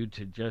meant for you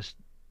to just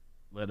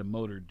let a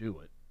motor do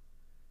it.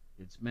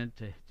 It's meant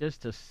to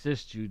just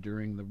assist you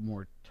during the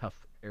more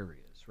tough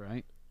areas,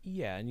 right?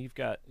 Yeah, and you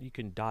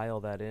can dial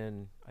that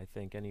in, I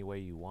think, any way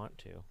you want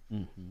to.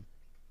 Mm-hmm.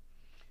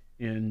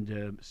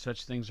 And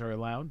such things are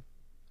allowed?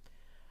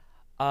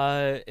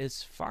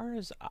 As far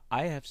as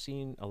I have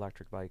seen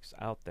electric bikes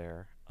out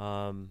there,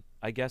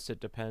 I guess it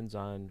depends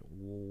on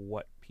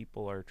what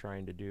people are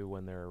trying to do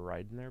when they're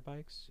riding their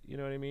bikes. You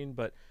know what I mean?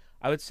 But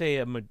I would say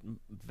a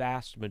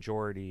vast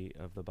majority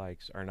of the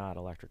bikes are not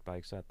electric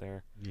bikes out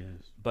there.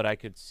 Yes. But I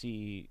could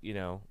see,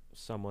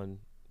 someone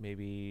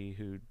maybe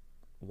who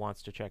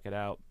wants to check it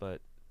out but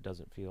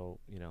doesn't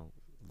feel,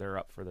 they're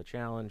up for the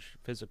challenge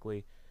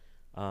physically.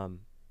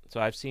 So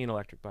I've seen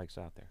electric bikes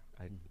out there.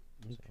 So.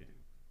 Okay.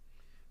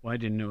 Well, I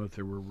didn't know if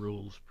there were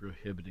rules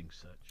prohibiting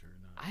such or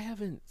not. I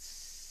haven't.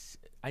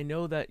 I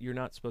know that you're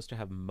not supposed to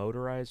have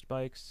motorized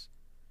bikes,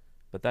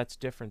 but that's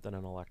different than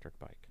an electric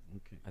bike.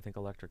 Okay. I think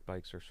electric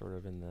bikes are sort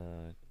of in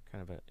the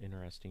kind of an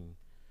interesting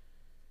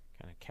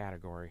kind of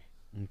category.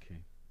 Okay.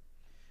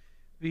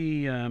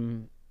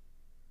 The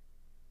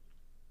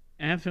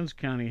Athens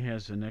County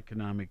has an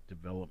economic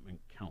development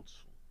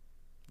council.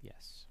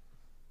 Yes.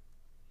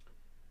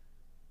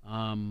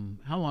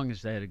 How long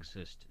has that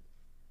existed?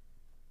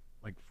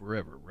 Like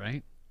forever,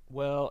 right?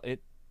 Well,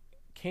 it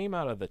came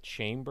out of the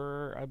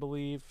chamber, I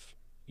believe,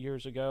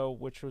 years ago,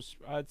 which was,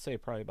 I'd say,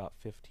 probably about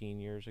 15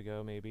 years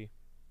ago, maybe.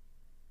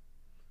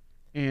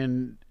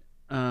 And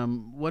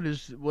what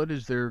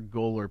is their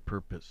goal or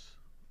purpose?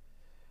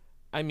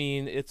 I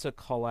mean, it's a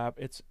collab.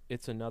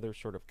 It's another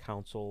sort of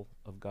council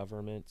of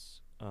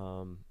governments,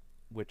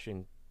 which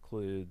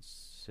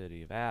includes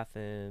City of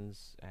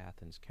Athens,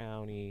 Athens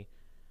County,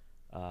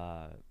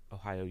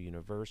 Ohio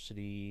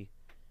University.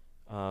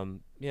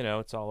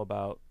 It's all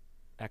about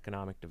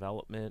economic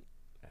development,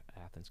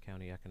 Athens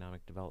County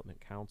Economic Development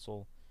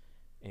Council,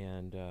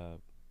 and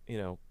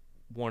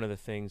one of the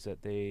things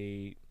that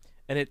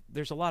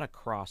there's a lot of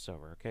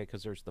crossover, okay?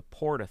 Because there's the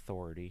Port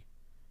Authority,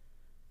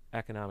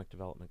 Economic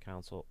Development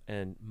Council,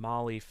 and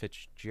Molly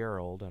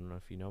Fitzgerald. I don't know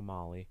if you know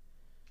Molly.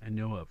 I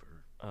know of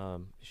her.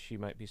 She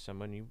might be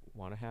someone you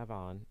want to have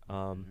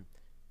on.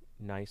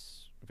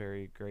 Nice,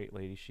 very great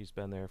lady. She's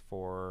been there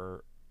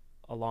for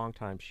a long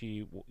time.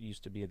 She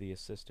used to be the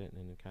assistant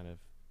and kind of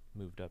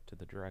moved up to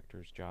the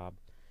director's job.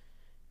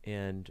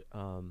 And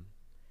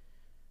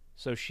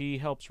so she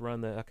helps run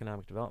the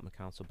Economic Development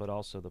Council, but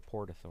also the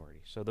Port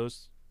Authority. So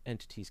those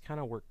entities kind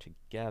of work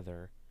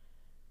together.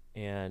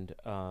 And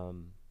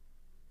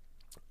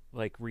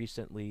like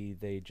recently,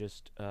 they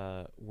just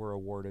were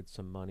awarded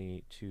some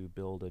money to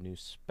build a new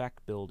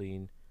spec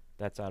building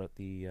that's out at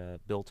the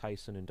Bill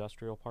Tyson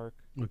Industrial Park.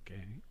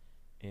 Okay.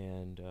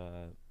 And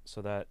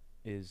so that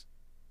is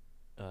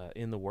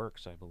in the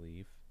works, I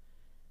believe.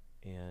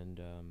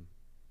 And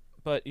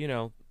but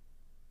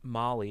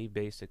Molly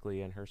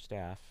basically and her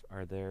staff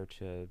are there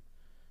to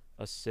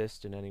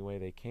assist in any way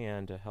they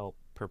can to help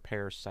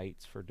prepare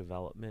sites for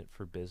development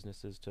for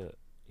businesses to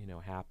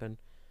happen.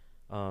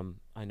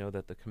 I know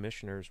that the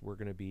commissioners were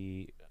going to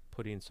be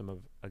putting some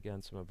of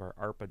our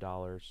ARPA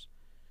dollars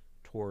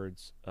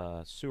towards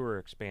sewer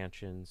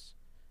expansions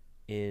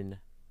in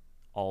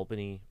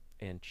Albany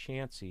and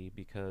Chansey,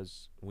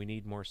 because we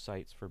need more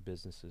sites for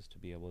businesses to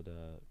be able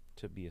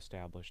to be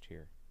established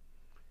here.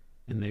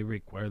 And they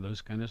require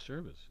those kind of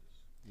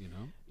services,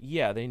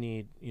 Yeah, they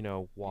need,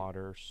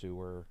 water,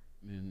 sewer.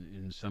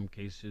 In some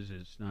cases,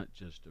 it's not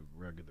just a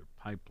regular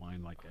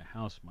pipeline like a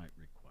house might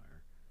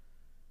require,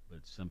 but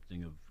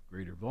something of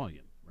greater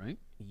volume, right?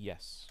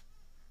 Yes.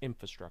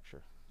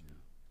 Infrastructure.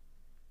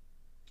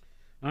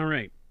 All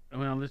right.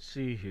 Well, let's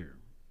see here.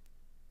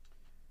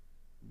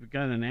 We've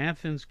got an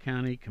Athens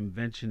County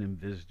Convention and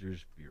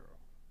Visitors Bureau.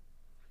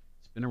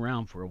 It's been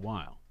around for a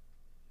while.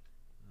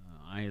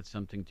 I had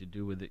something to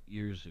do with it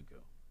years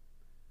ago.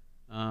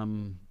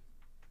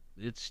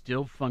 It's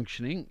still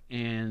functioning,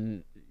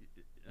 and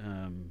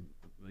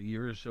a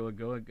year or so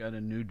ago, it got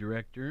a new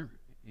director.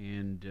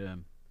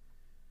 And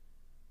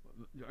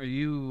are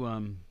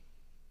you?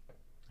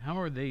 How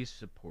are they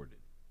supported?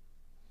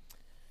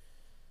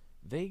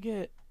 They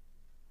get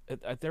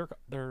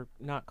they're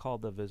not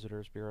called the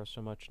Visitors Bureau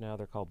so much now.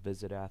 They're called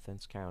Visit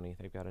Athens County.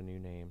 They've got a new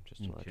name,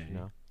 just to let you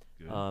know.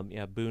 Good.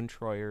 Yeah, Boone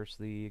Troyer's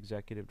the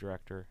executive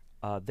director.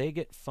 They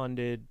get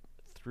funded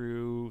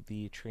through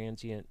the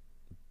transient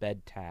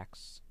bed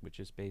tax, which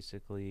is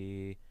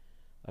basically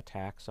a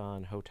tax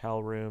on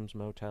hotel rooms,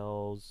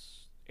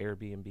 motels,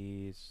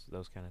 Airbnbs,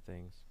 those kind of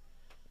things.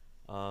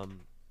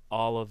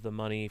 All of the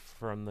money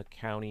from the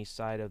county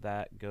side of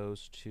that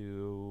goes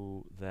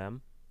to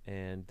them,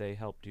 and they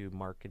help do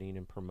marketing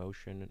and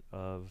promotion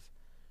of,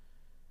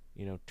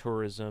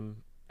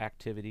 tourism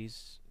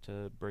activities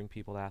to bring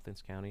people to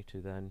Athens County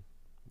to then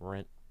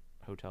rent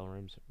hotel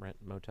rooms, rent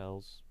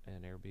motels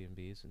and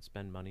Airbnbs, and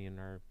spend money in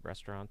our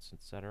restaurants,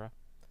 etc.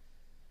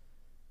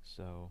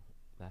 So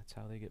that's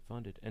how they get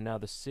funded. And now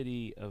the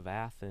city of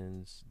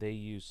Athens, they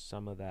use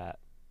some of that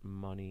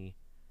money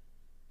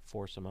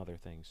for some other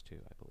things too,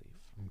 I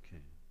believe.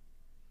 Okay.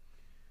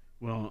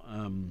 Well,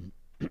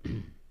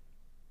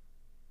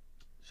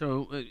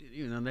 so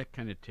that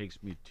kind of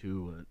takes me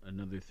to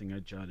another thing I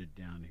jotted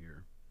down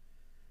here.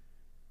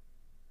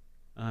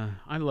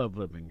 I love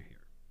living here.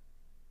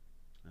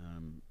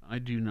 I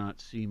do not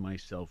see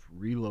myself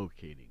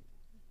relocating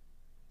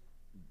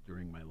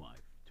during my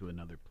life to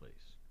another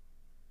place.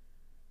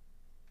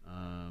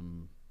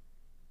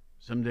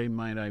 Someday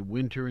might I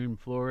winter in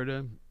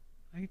Florida?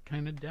 I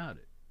kind of doubt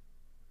it.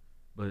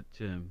 But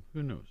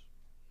who knows?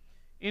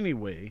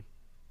 Anyway,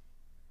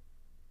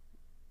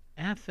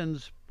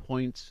 Athens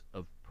points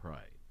of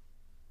pride.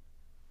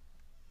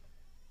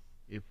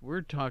 If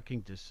we're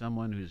talking to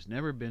someone who's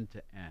never been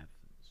to Athens,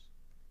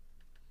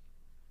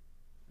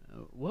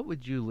 what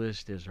would you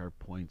list as our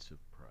points of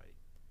pride?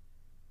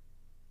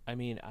 I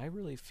mean, I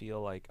really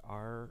feel like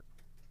our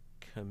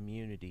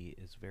community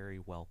is very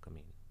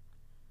welcoming.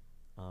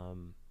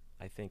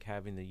 I think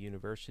having the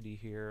university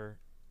here,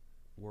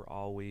 we're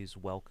always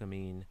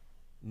welcoming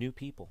new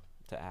people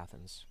to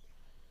Athens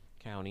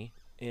County.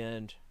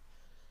 And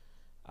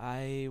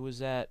I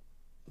was at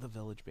the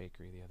Village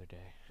Bakery the other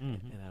day,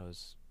 and I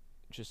was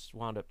just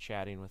wound up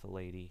chatting with a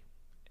lady,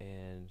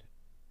 and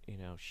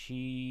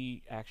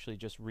she actually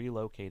just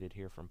relocated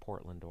here from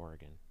Portland,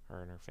 Oregon,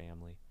 her and her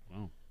family.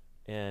 Wow.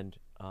 And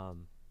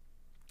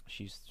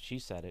she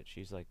said it.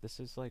 She's like, this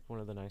is like one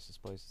of the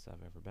nicest places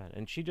I've ever been.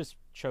 And she just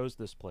chose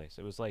this place.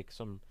 It was like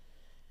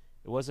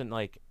it wasn't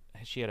like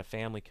she had a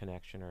family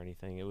connection or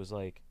anything. It was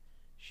like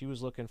she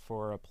was looking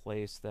for a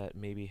place that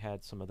maybe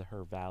had some of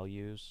her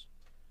values.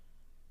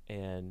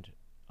 And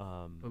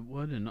but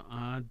what an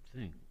odd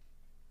thing.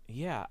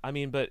 Yeah, I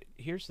mean, but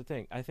here's the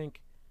thing. I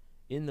think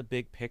in the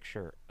big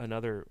picture,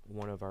 another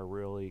one of our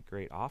really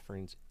great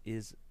offerings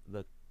is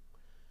the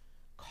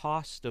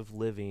cost of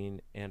living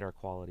and our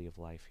quality of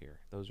life here.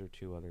 Those are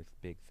two other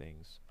big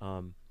things.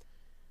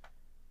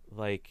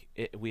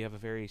 We have a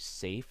very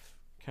safe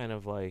kind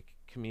of like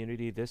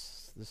community.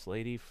 This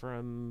lady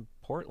from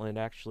Portland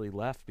actually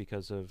left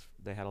because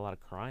they had a lot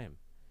of crime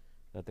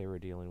that they were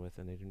dealing with,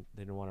 and they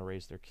didn't want to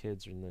raise their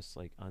kids in this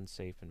like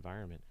unsafe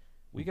environment.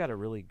 We got a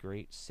really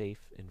great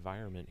safe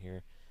environment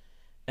here.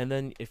 And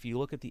then if you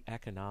look at the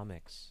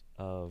economics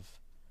of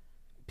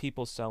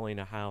people selling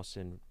a house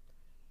in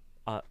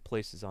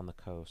places on the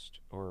coast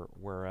or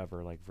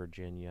wherever, like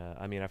Virginia.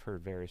 I mean, I've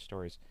heard various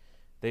stories.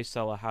 They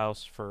sell a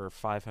house for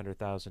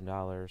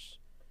 $500,000.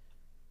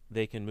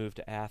 They can move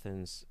to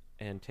Athens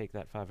and take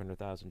that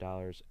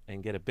 $500,000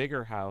 and get a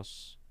bigger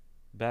house,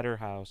 better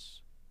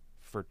house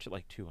for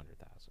like $200,000.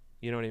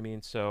 You know what I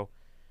mean? So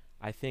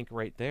I think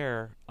right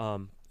there,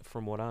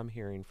 from what I'm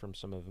hearing from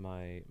some of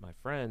my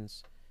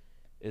friends,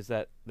 is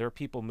that there are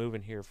people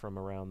moving here from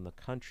around the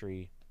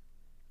country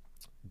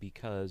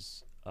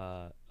because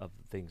of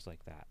things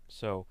like that.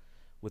 So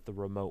with the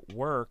remote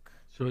work...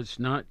 So it's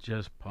not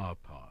just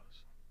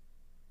pawpaws.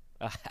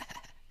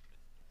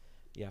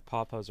 Yeah,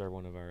 pawpaws are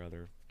one of our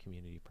other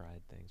community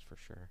pride things for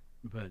sure.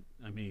 But,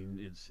 I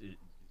mean,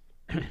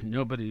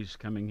 nobody's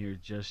coming here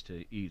just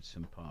to eat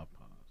some pawpaws.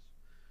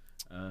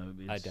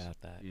 I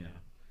doubt that. Yeah.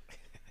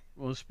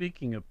 Well,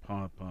 speaking of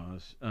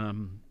pawpaws,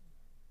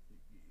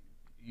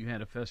 you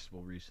had a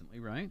festival recently,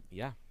 right?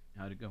 Yeah.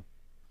 How'd it go?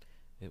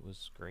 It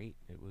was great.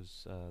 It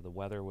was the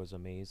weather was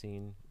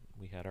amazing.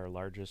 We had our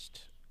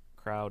largest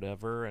crowd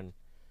ever, and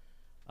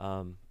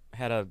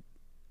had a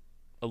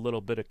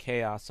little bit of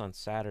chaos on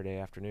Saturday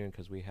afternoon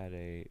because we had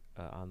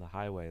on the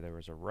highway there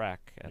was a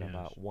wreck at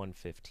about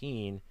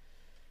 1:15,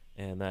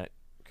 and that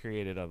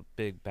created a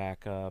big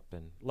backup.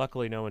 And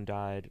luckily, no one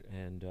died,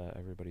 and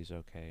everybody's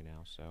okay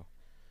now. So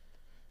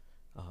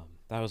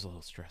that was a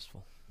little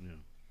stressful. Yeah.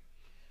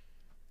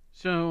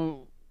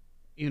 So,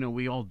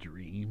 we all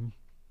dream.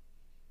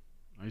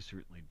 I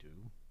certainly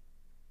do.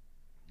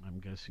 I'm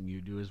guessing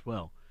you do as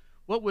well.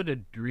 What would a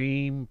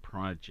dream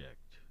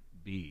project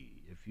be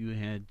if you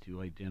had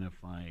to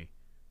identify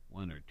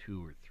one or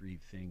two or three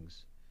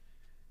things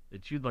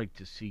that you'd like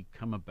to see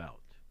come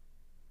about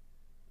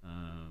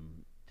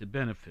to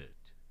benefit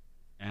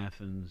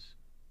Athens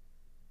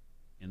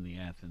in the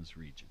Athens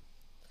region?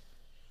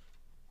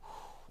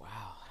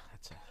 Wow,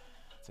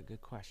 that's a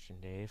good question,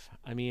 Dave.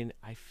 I mean,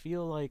 I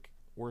feel like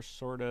we're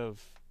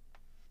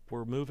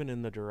moving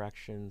in the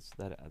directions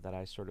that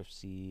I sort of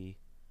see,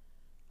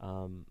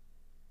 um,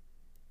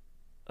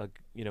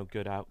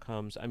 good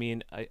outcomes. I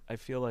mean, I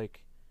feel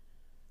like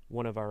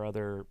one of our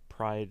other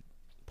pride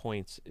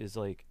points is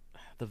like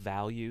the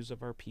values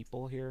of our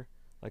people here.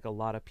 Like a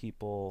lot of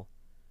people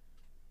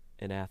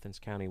in Athens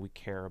County, we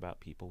care about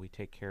people. We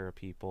take care of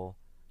people.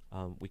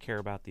 We care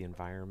about the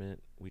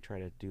environment. We try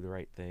to do the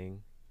right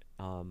thing.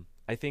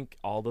 I think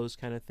all those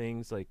kind of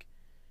things, like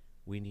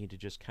we need to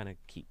just kind of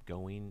keep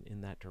going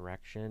in that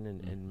direction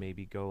and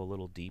maybe go a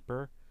little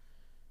deeper.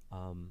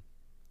 Um,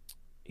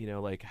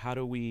 like how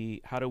do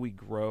we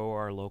grow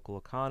our local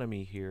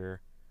economy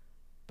here,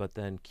 but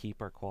then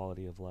keep our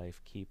quality of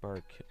life, keep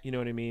our, you know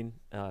what I mean?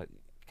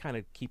 Kind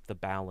of keep the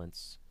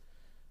balance,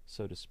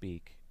 so to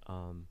speak.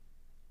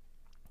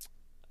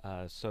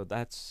 So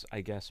that's,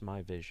 I guess,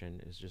 my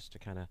vision is just to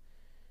kind of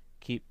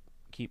keep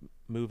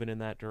moving in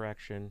that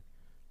direction.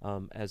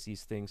 As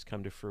these things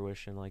come to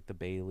fruition, like the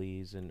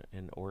Baileys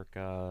and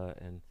Orca,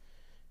 and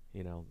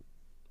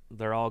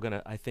they're all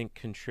gonna, I think,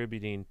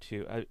 contributing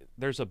to.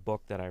 There's a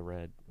book that I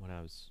read when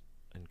I was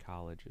in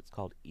college. It's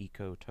called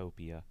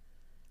Ecotopia.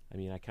 I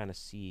mean, I kind of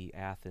see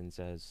Athens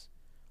as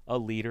a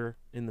leader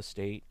in the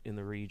state, in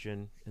the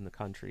region, in the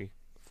country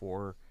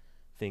for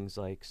things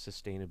like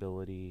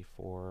sustainability,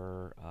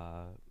 for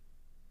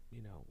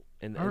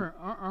and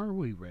Are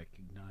we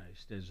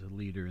recognized as a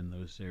leader in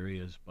those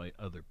areas by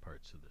other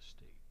parts of the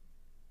state?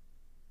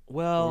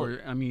 well,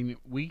 Or, I mean,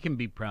 we can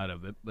be proud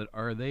of it, but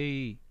are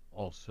they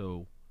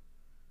also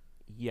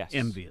yes.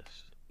 envious?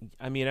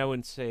 I mean, I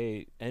wouldn't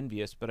say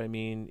envious, but I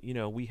mean,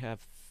 we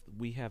have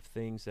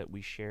things that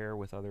we share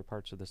with other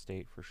parts of the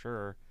state for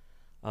sure.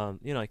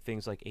 Like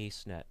things like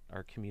AceNet,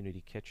 our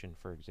community kitchen,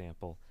 for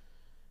example.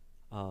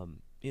 A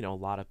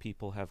lot of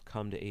people have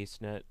come to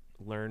AceNet,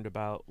 learned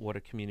about what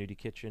a community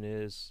kitchen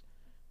is,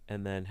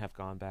 and then have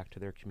gone back to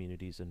their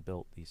communities and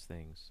built these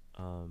things.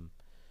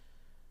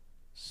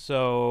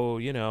 So,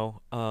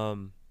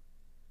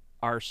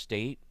 our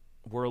state,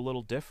 we're a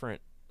little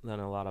different than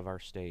a lot of our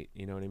state.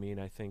 You know what I mean?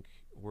 I think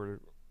we're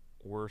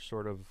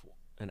sort of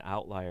an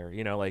outlier,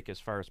 like as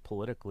far as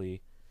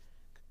politically,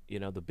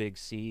 the big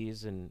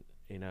C's, and,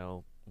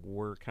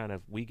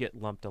 we get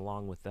lumped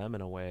along with them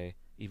in a way,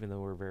 even though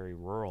we're very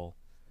rural.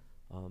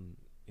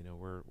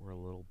 We're a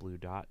little blue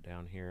dot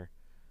down here.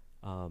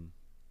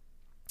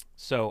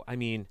 So, I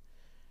mean,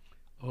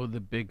 Oh,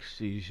 the big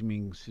C's, you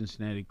mean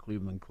Cincinnati,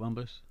 Cleveland,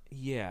 Columbus?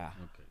 yeah.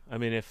 Okay. I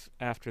mean, if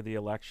after the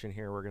election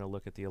here, we're going to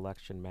look at the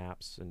election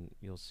maps, and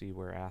you'll see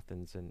where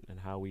Athens and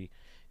how we,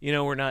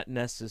 we're not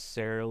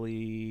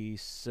necessarily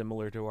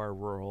similar to our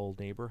rural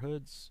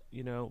neighborhoods,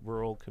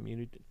 rural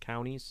community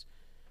counties.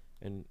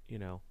 And,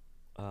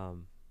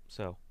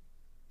 so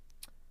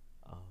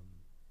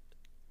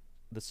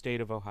the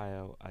state of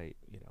Ohio,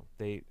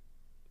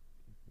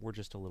 we're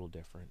just a little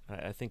different.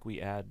 I think we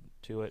add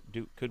to it.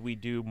 Could we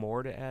do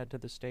more to add to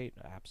the state?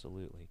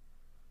 Absolutely.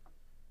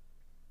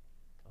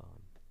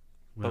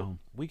 Well,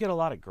 but we get a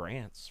lot of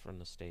grants from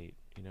the state.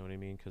 You know what I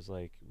mean? Because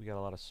we got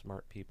a lot of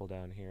smart people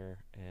down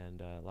here,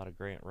 and a lot of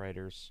grant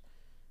writers,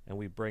 and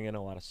we bring in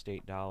a lot of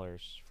state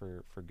dollars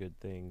for good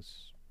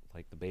things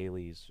like the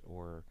Baileys,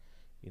 or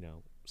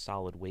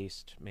solid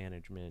waste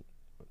management,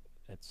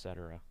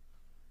 etc.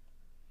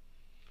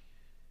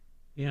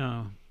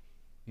 yeah.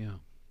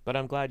 But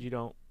I'm glad you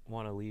don't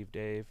want to leave,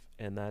 Dave,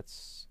 and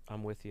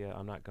I'm with you.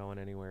 I'm not going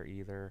anywhere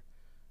either.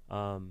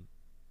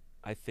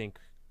 I think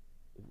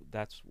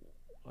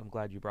I'm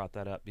glad you brought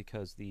that up,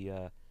 because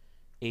the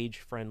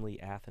Age-Friendly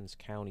Athens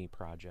County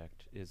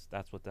project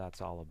that's what that's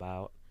all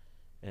about.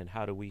 And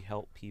how do we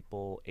help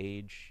people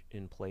age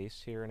in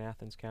place here in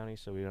Athens County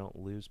so we don't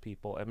lose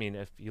people? I mean,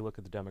 if you look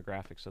at the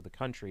demographics of the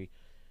country,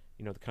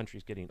 the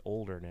country's getting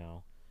older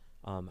now.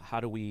 How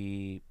do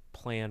we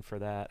plan for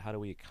that? How do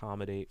we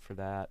accommodate for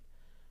that?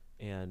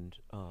 And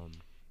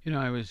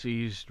I was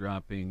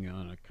eavesdropping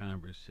on a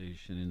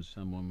conversation, and this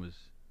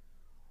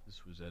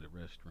was at a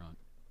restaurant,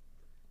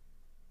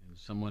 and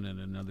someone at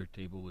another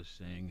table was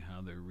saying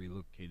how they're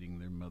relocating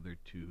their mother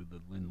to the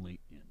Lindley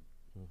Inn.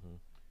 mm-hmm.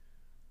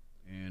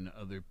 And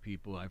other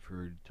people I've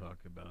heard talk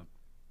about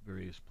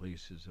various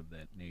places of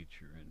that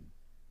nature and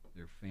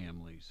their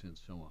families and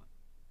so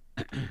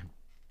on.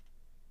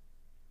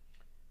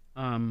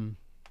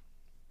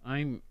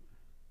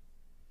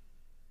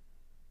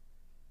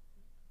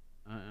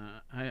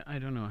 I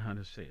don't know how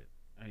to say it.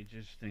 I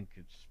just think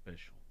it's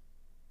special,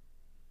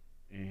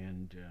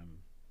 and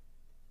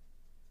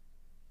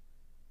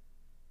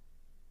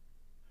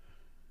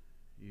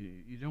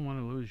you don't want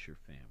to lose your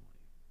family,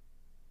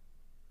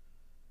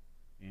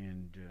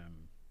 and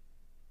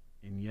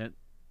yet,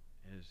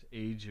 as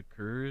age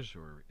occurs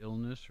or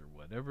illness or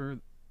whatever,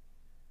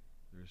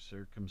 There's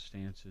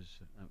circumstances.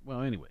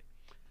 Well, anyway,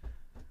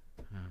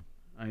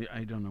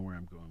 I don't know where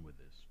I'm going with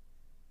this.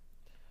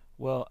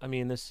 Well, I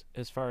mean, this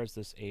as far as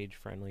this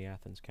age-friendly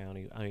Athens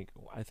County,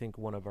 I think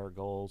one of our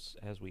goals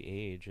as we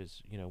age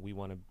is, we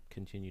want to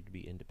continue to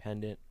be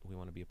independent. We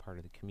want to be a part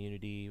of the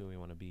community. We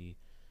want to be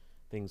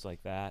things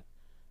like that.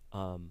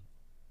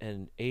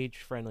 And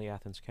age-friendly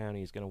Athens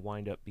County is going to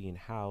wind up being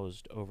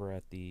housed over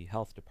at the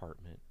health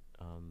department.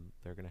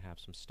 They're going to have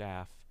some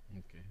staff.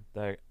 Okay.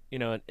 That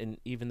and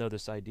even though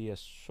this idea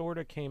sort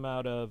of came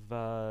out of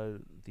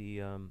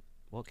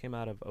it came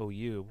out of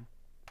OU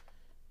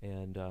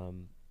and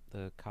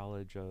the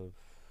College of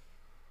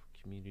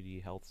Community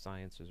Health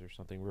Sciences or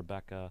something.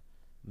 Rebecca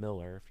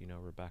Miller, if you know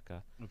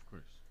Rebecca. Of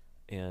course.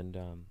 And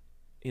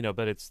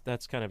but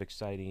that's kind of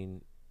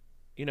exciting.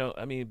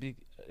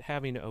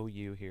 Having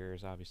OU here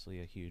is obviously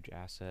a huge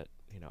asset.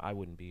 I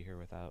wouldn't be here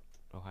without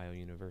Ohio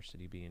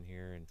University being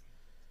here, and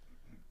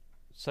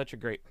such a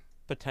great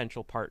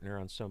potential partner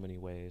on so many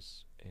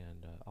ways.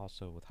 And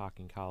also with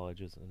Hocking College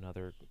is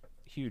another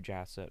huge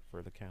asset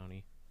for the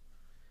county.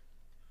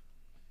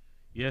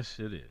 Yes,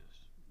 it is.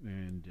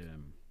 And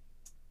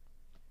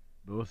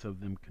both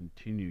of them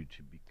continue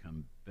to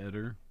become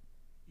better,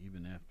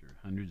 even after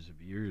hundreds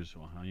of years.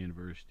 Ohio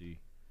University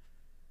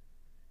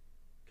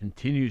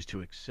continues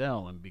to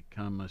excel and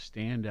become a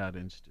standout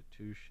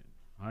institution.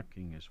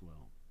 Hocking as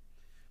well.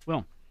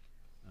 Well,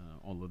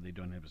 although they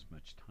don't have as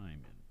much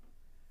time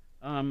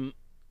in.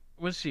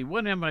 Let's see,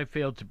 what have I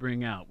failed to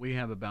bring out? We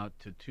have about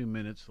 2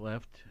 minutes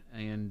left,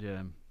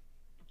 and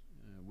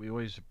we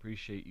always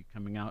appreciate you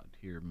coming out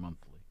here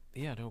monthly.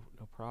 Yeah, no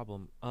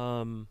problem.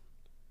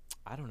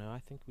 I don't know.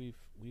 I think we've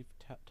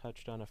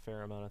touched on a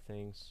fair amount of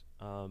things.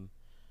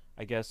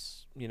 I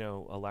guess,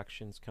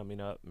 elections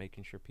coming up,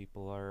 making sure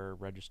people are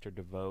registered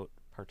to vote,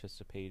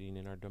 participating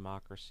in our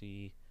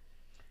democracy.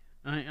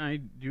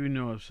 I do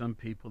know of some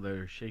people that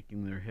are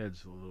shaking their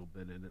heads a little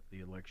bit at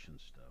the election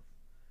stuff.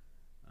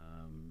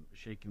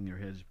 Shaking their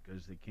heads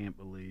because they can't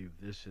believe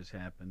this has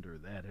happened or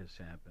that has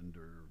happened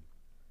or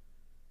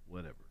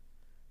whatever.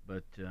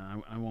 But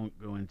I won't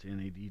go into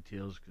any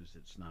details because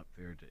it's not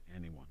fair to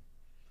anyone.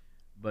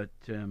 But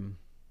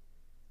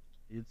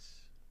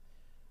it's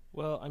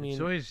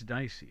always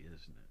dicey,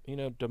 isn't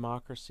it?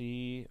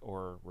 Democracy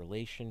or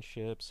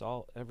relationships,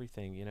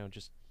 everything,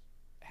 just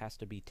has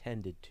to be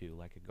tended to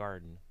like a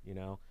garden,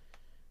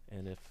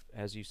 And if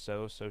as you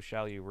sow, so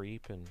shall you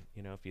reap. And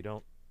if you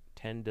don't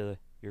tend to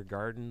your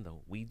garden, the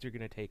weeds are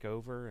going to take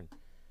over. And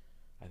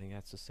I think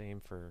that's the same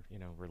for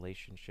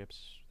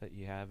relationships that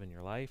you have in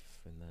your life,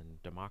 and then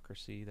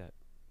democracy that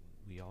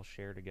we all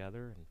share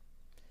together. And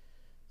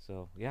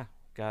so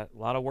got a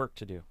lot of work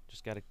to do.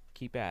 Just got to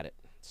keep at it,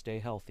 stay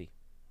healthy.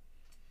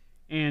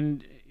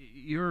 And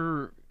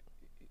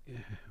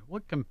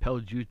what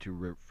compelled you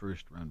to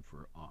first run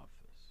for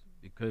office?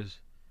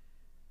 Because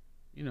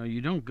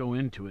you don't go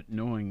into it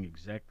knowing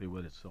exactly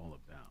what it's all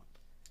about.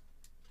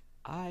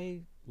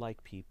 I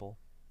like people.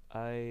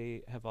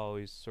 I have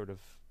always sort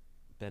of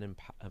been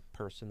a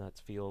person that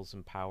feels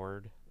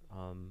empowered,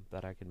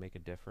 that I could make a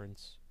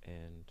difference,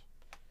 and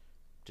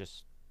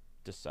just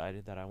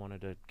decided that I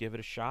wanted to give it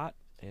a shot,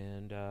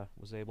 and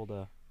was able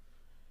to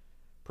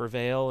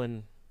prevail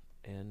and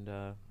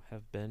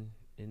have been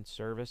in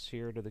service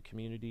here to the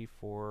community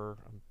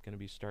I'm going to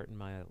be starting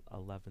my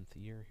 11th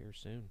year here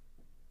soon.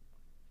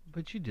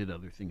 But you did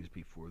other things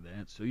before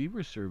that, so you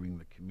were serving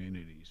the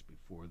communities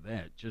before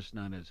that, just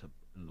not as an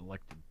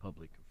elected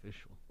public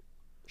official.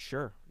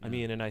 Sure.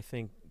 Yeah. And I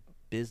think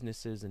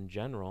businesses in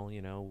general,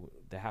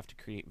 they have to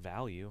create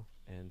value.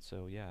 And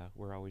so,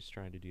 we're always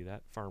trying to do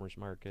that. Farmers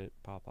Market,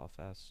 Pawpaw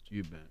Fest.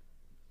 You bet.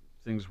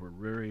 Things we're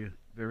very,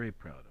 very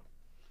proud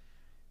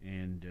of.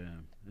 And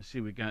let's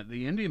see, we got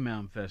the Indian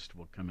Mountain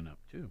Festival coming up,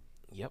 too.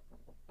 Yep.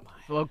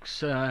 Folks,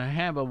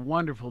 have a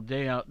wonderful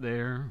day out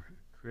there.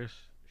 Chris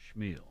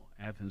Schmiel,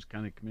 Athens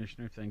County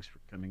Commissioner, thanks for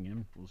coming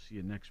in. We'll see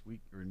you next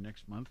week or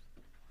next month.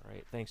 All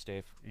right. Thanks,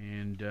 Dave.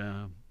 And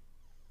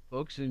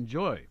folks,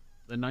 enjoy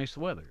the nice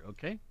weather,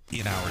 okay?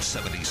 In our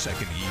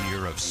 72nd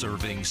year of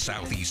serving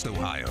Southeast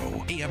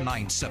Ohio, AM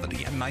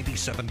 970 and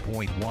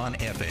 97.1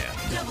 FM.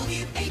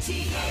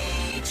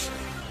 WATH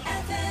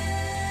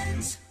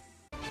Athens.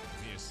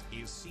 This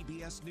is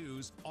CBS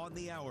News on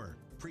the Hour,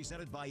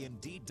 presented by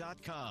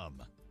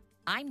Indeed.com.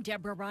 I'm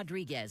Deborah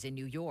Rodriguez in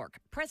New York.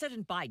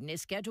 President Biden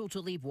is scheduled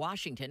to leave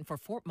Washington for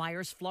Fort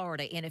Myers,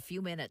 Florida in a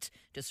few minutes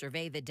to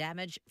survey the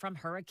damage from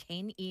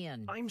Hurricane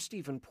Ian. I'm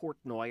Stephen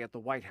Portnoy at the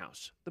White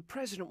House. The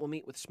president will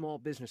meet with small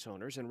business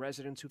owners and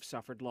residents who've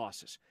suffered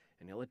losses,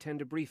 and he'll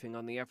attend a briefing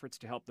on the efforts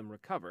to help them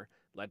recover,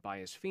 led by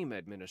his FEMA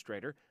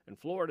administrator and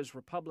Florida's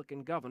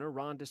Republican Governor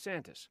Ron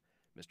DeSantis.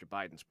 Mr.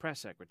 Biden's press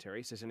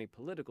secretary says any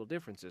political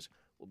differences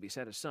will be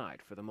set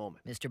aside for the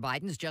moment. Mr.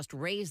 Biden's just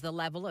raised the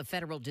level of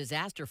federal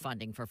disaster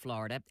funding for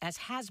Florida as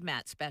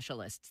hazmat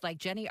specialists like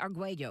Jenny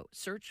Arguello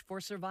search for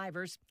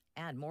survivors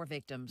and more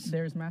victims.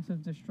 There's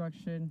massive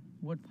destruction,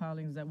 wood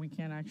pilings that we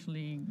can't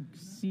actually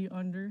see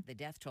under. The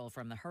death toll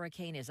from the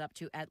hurricane is up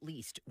to at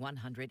least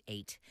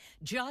 108.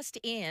 Just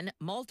in,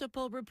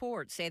 multiple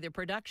reports say the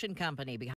production company behind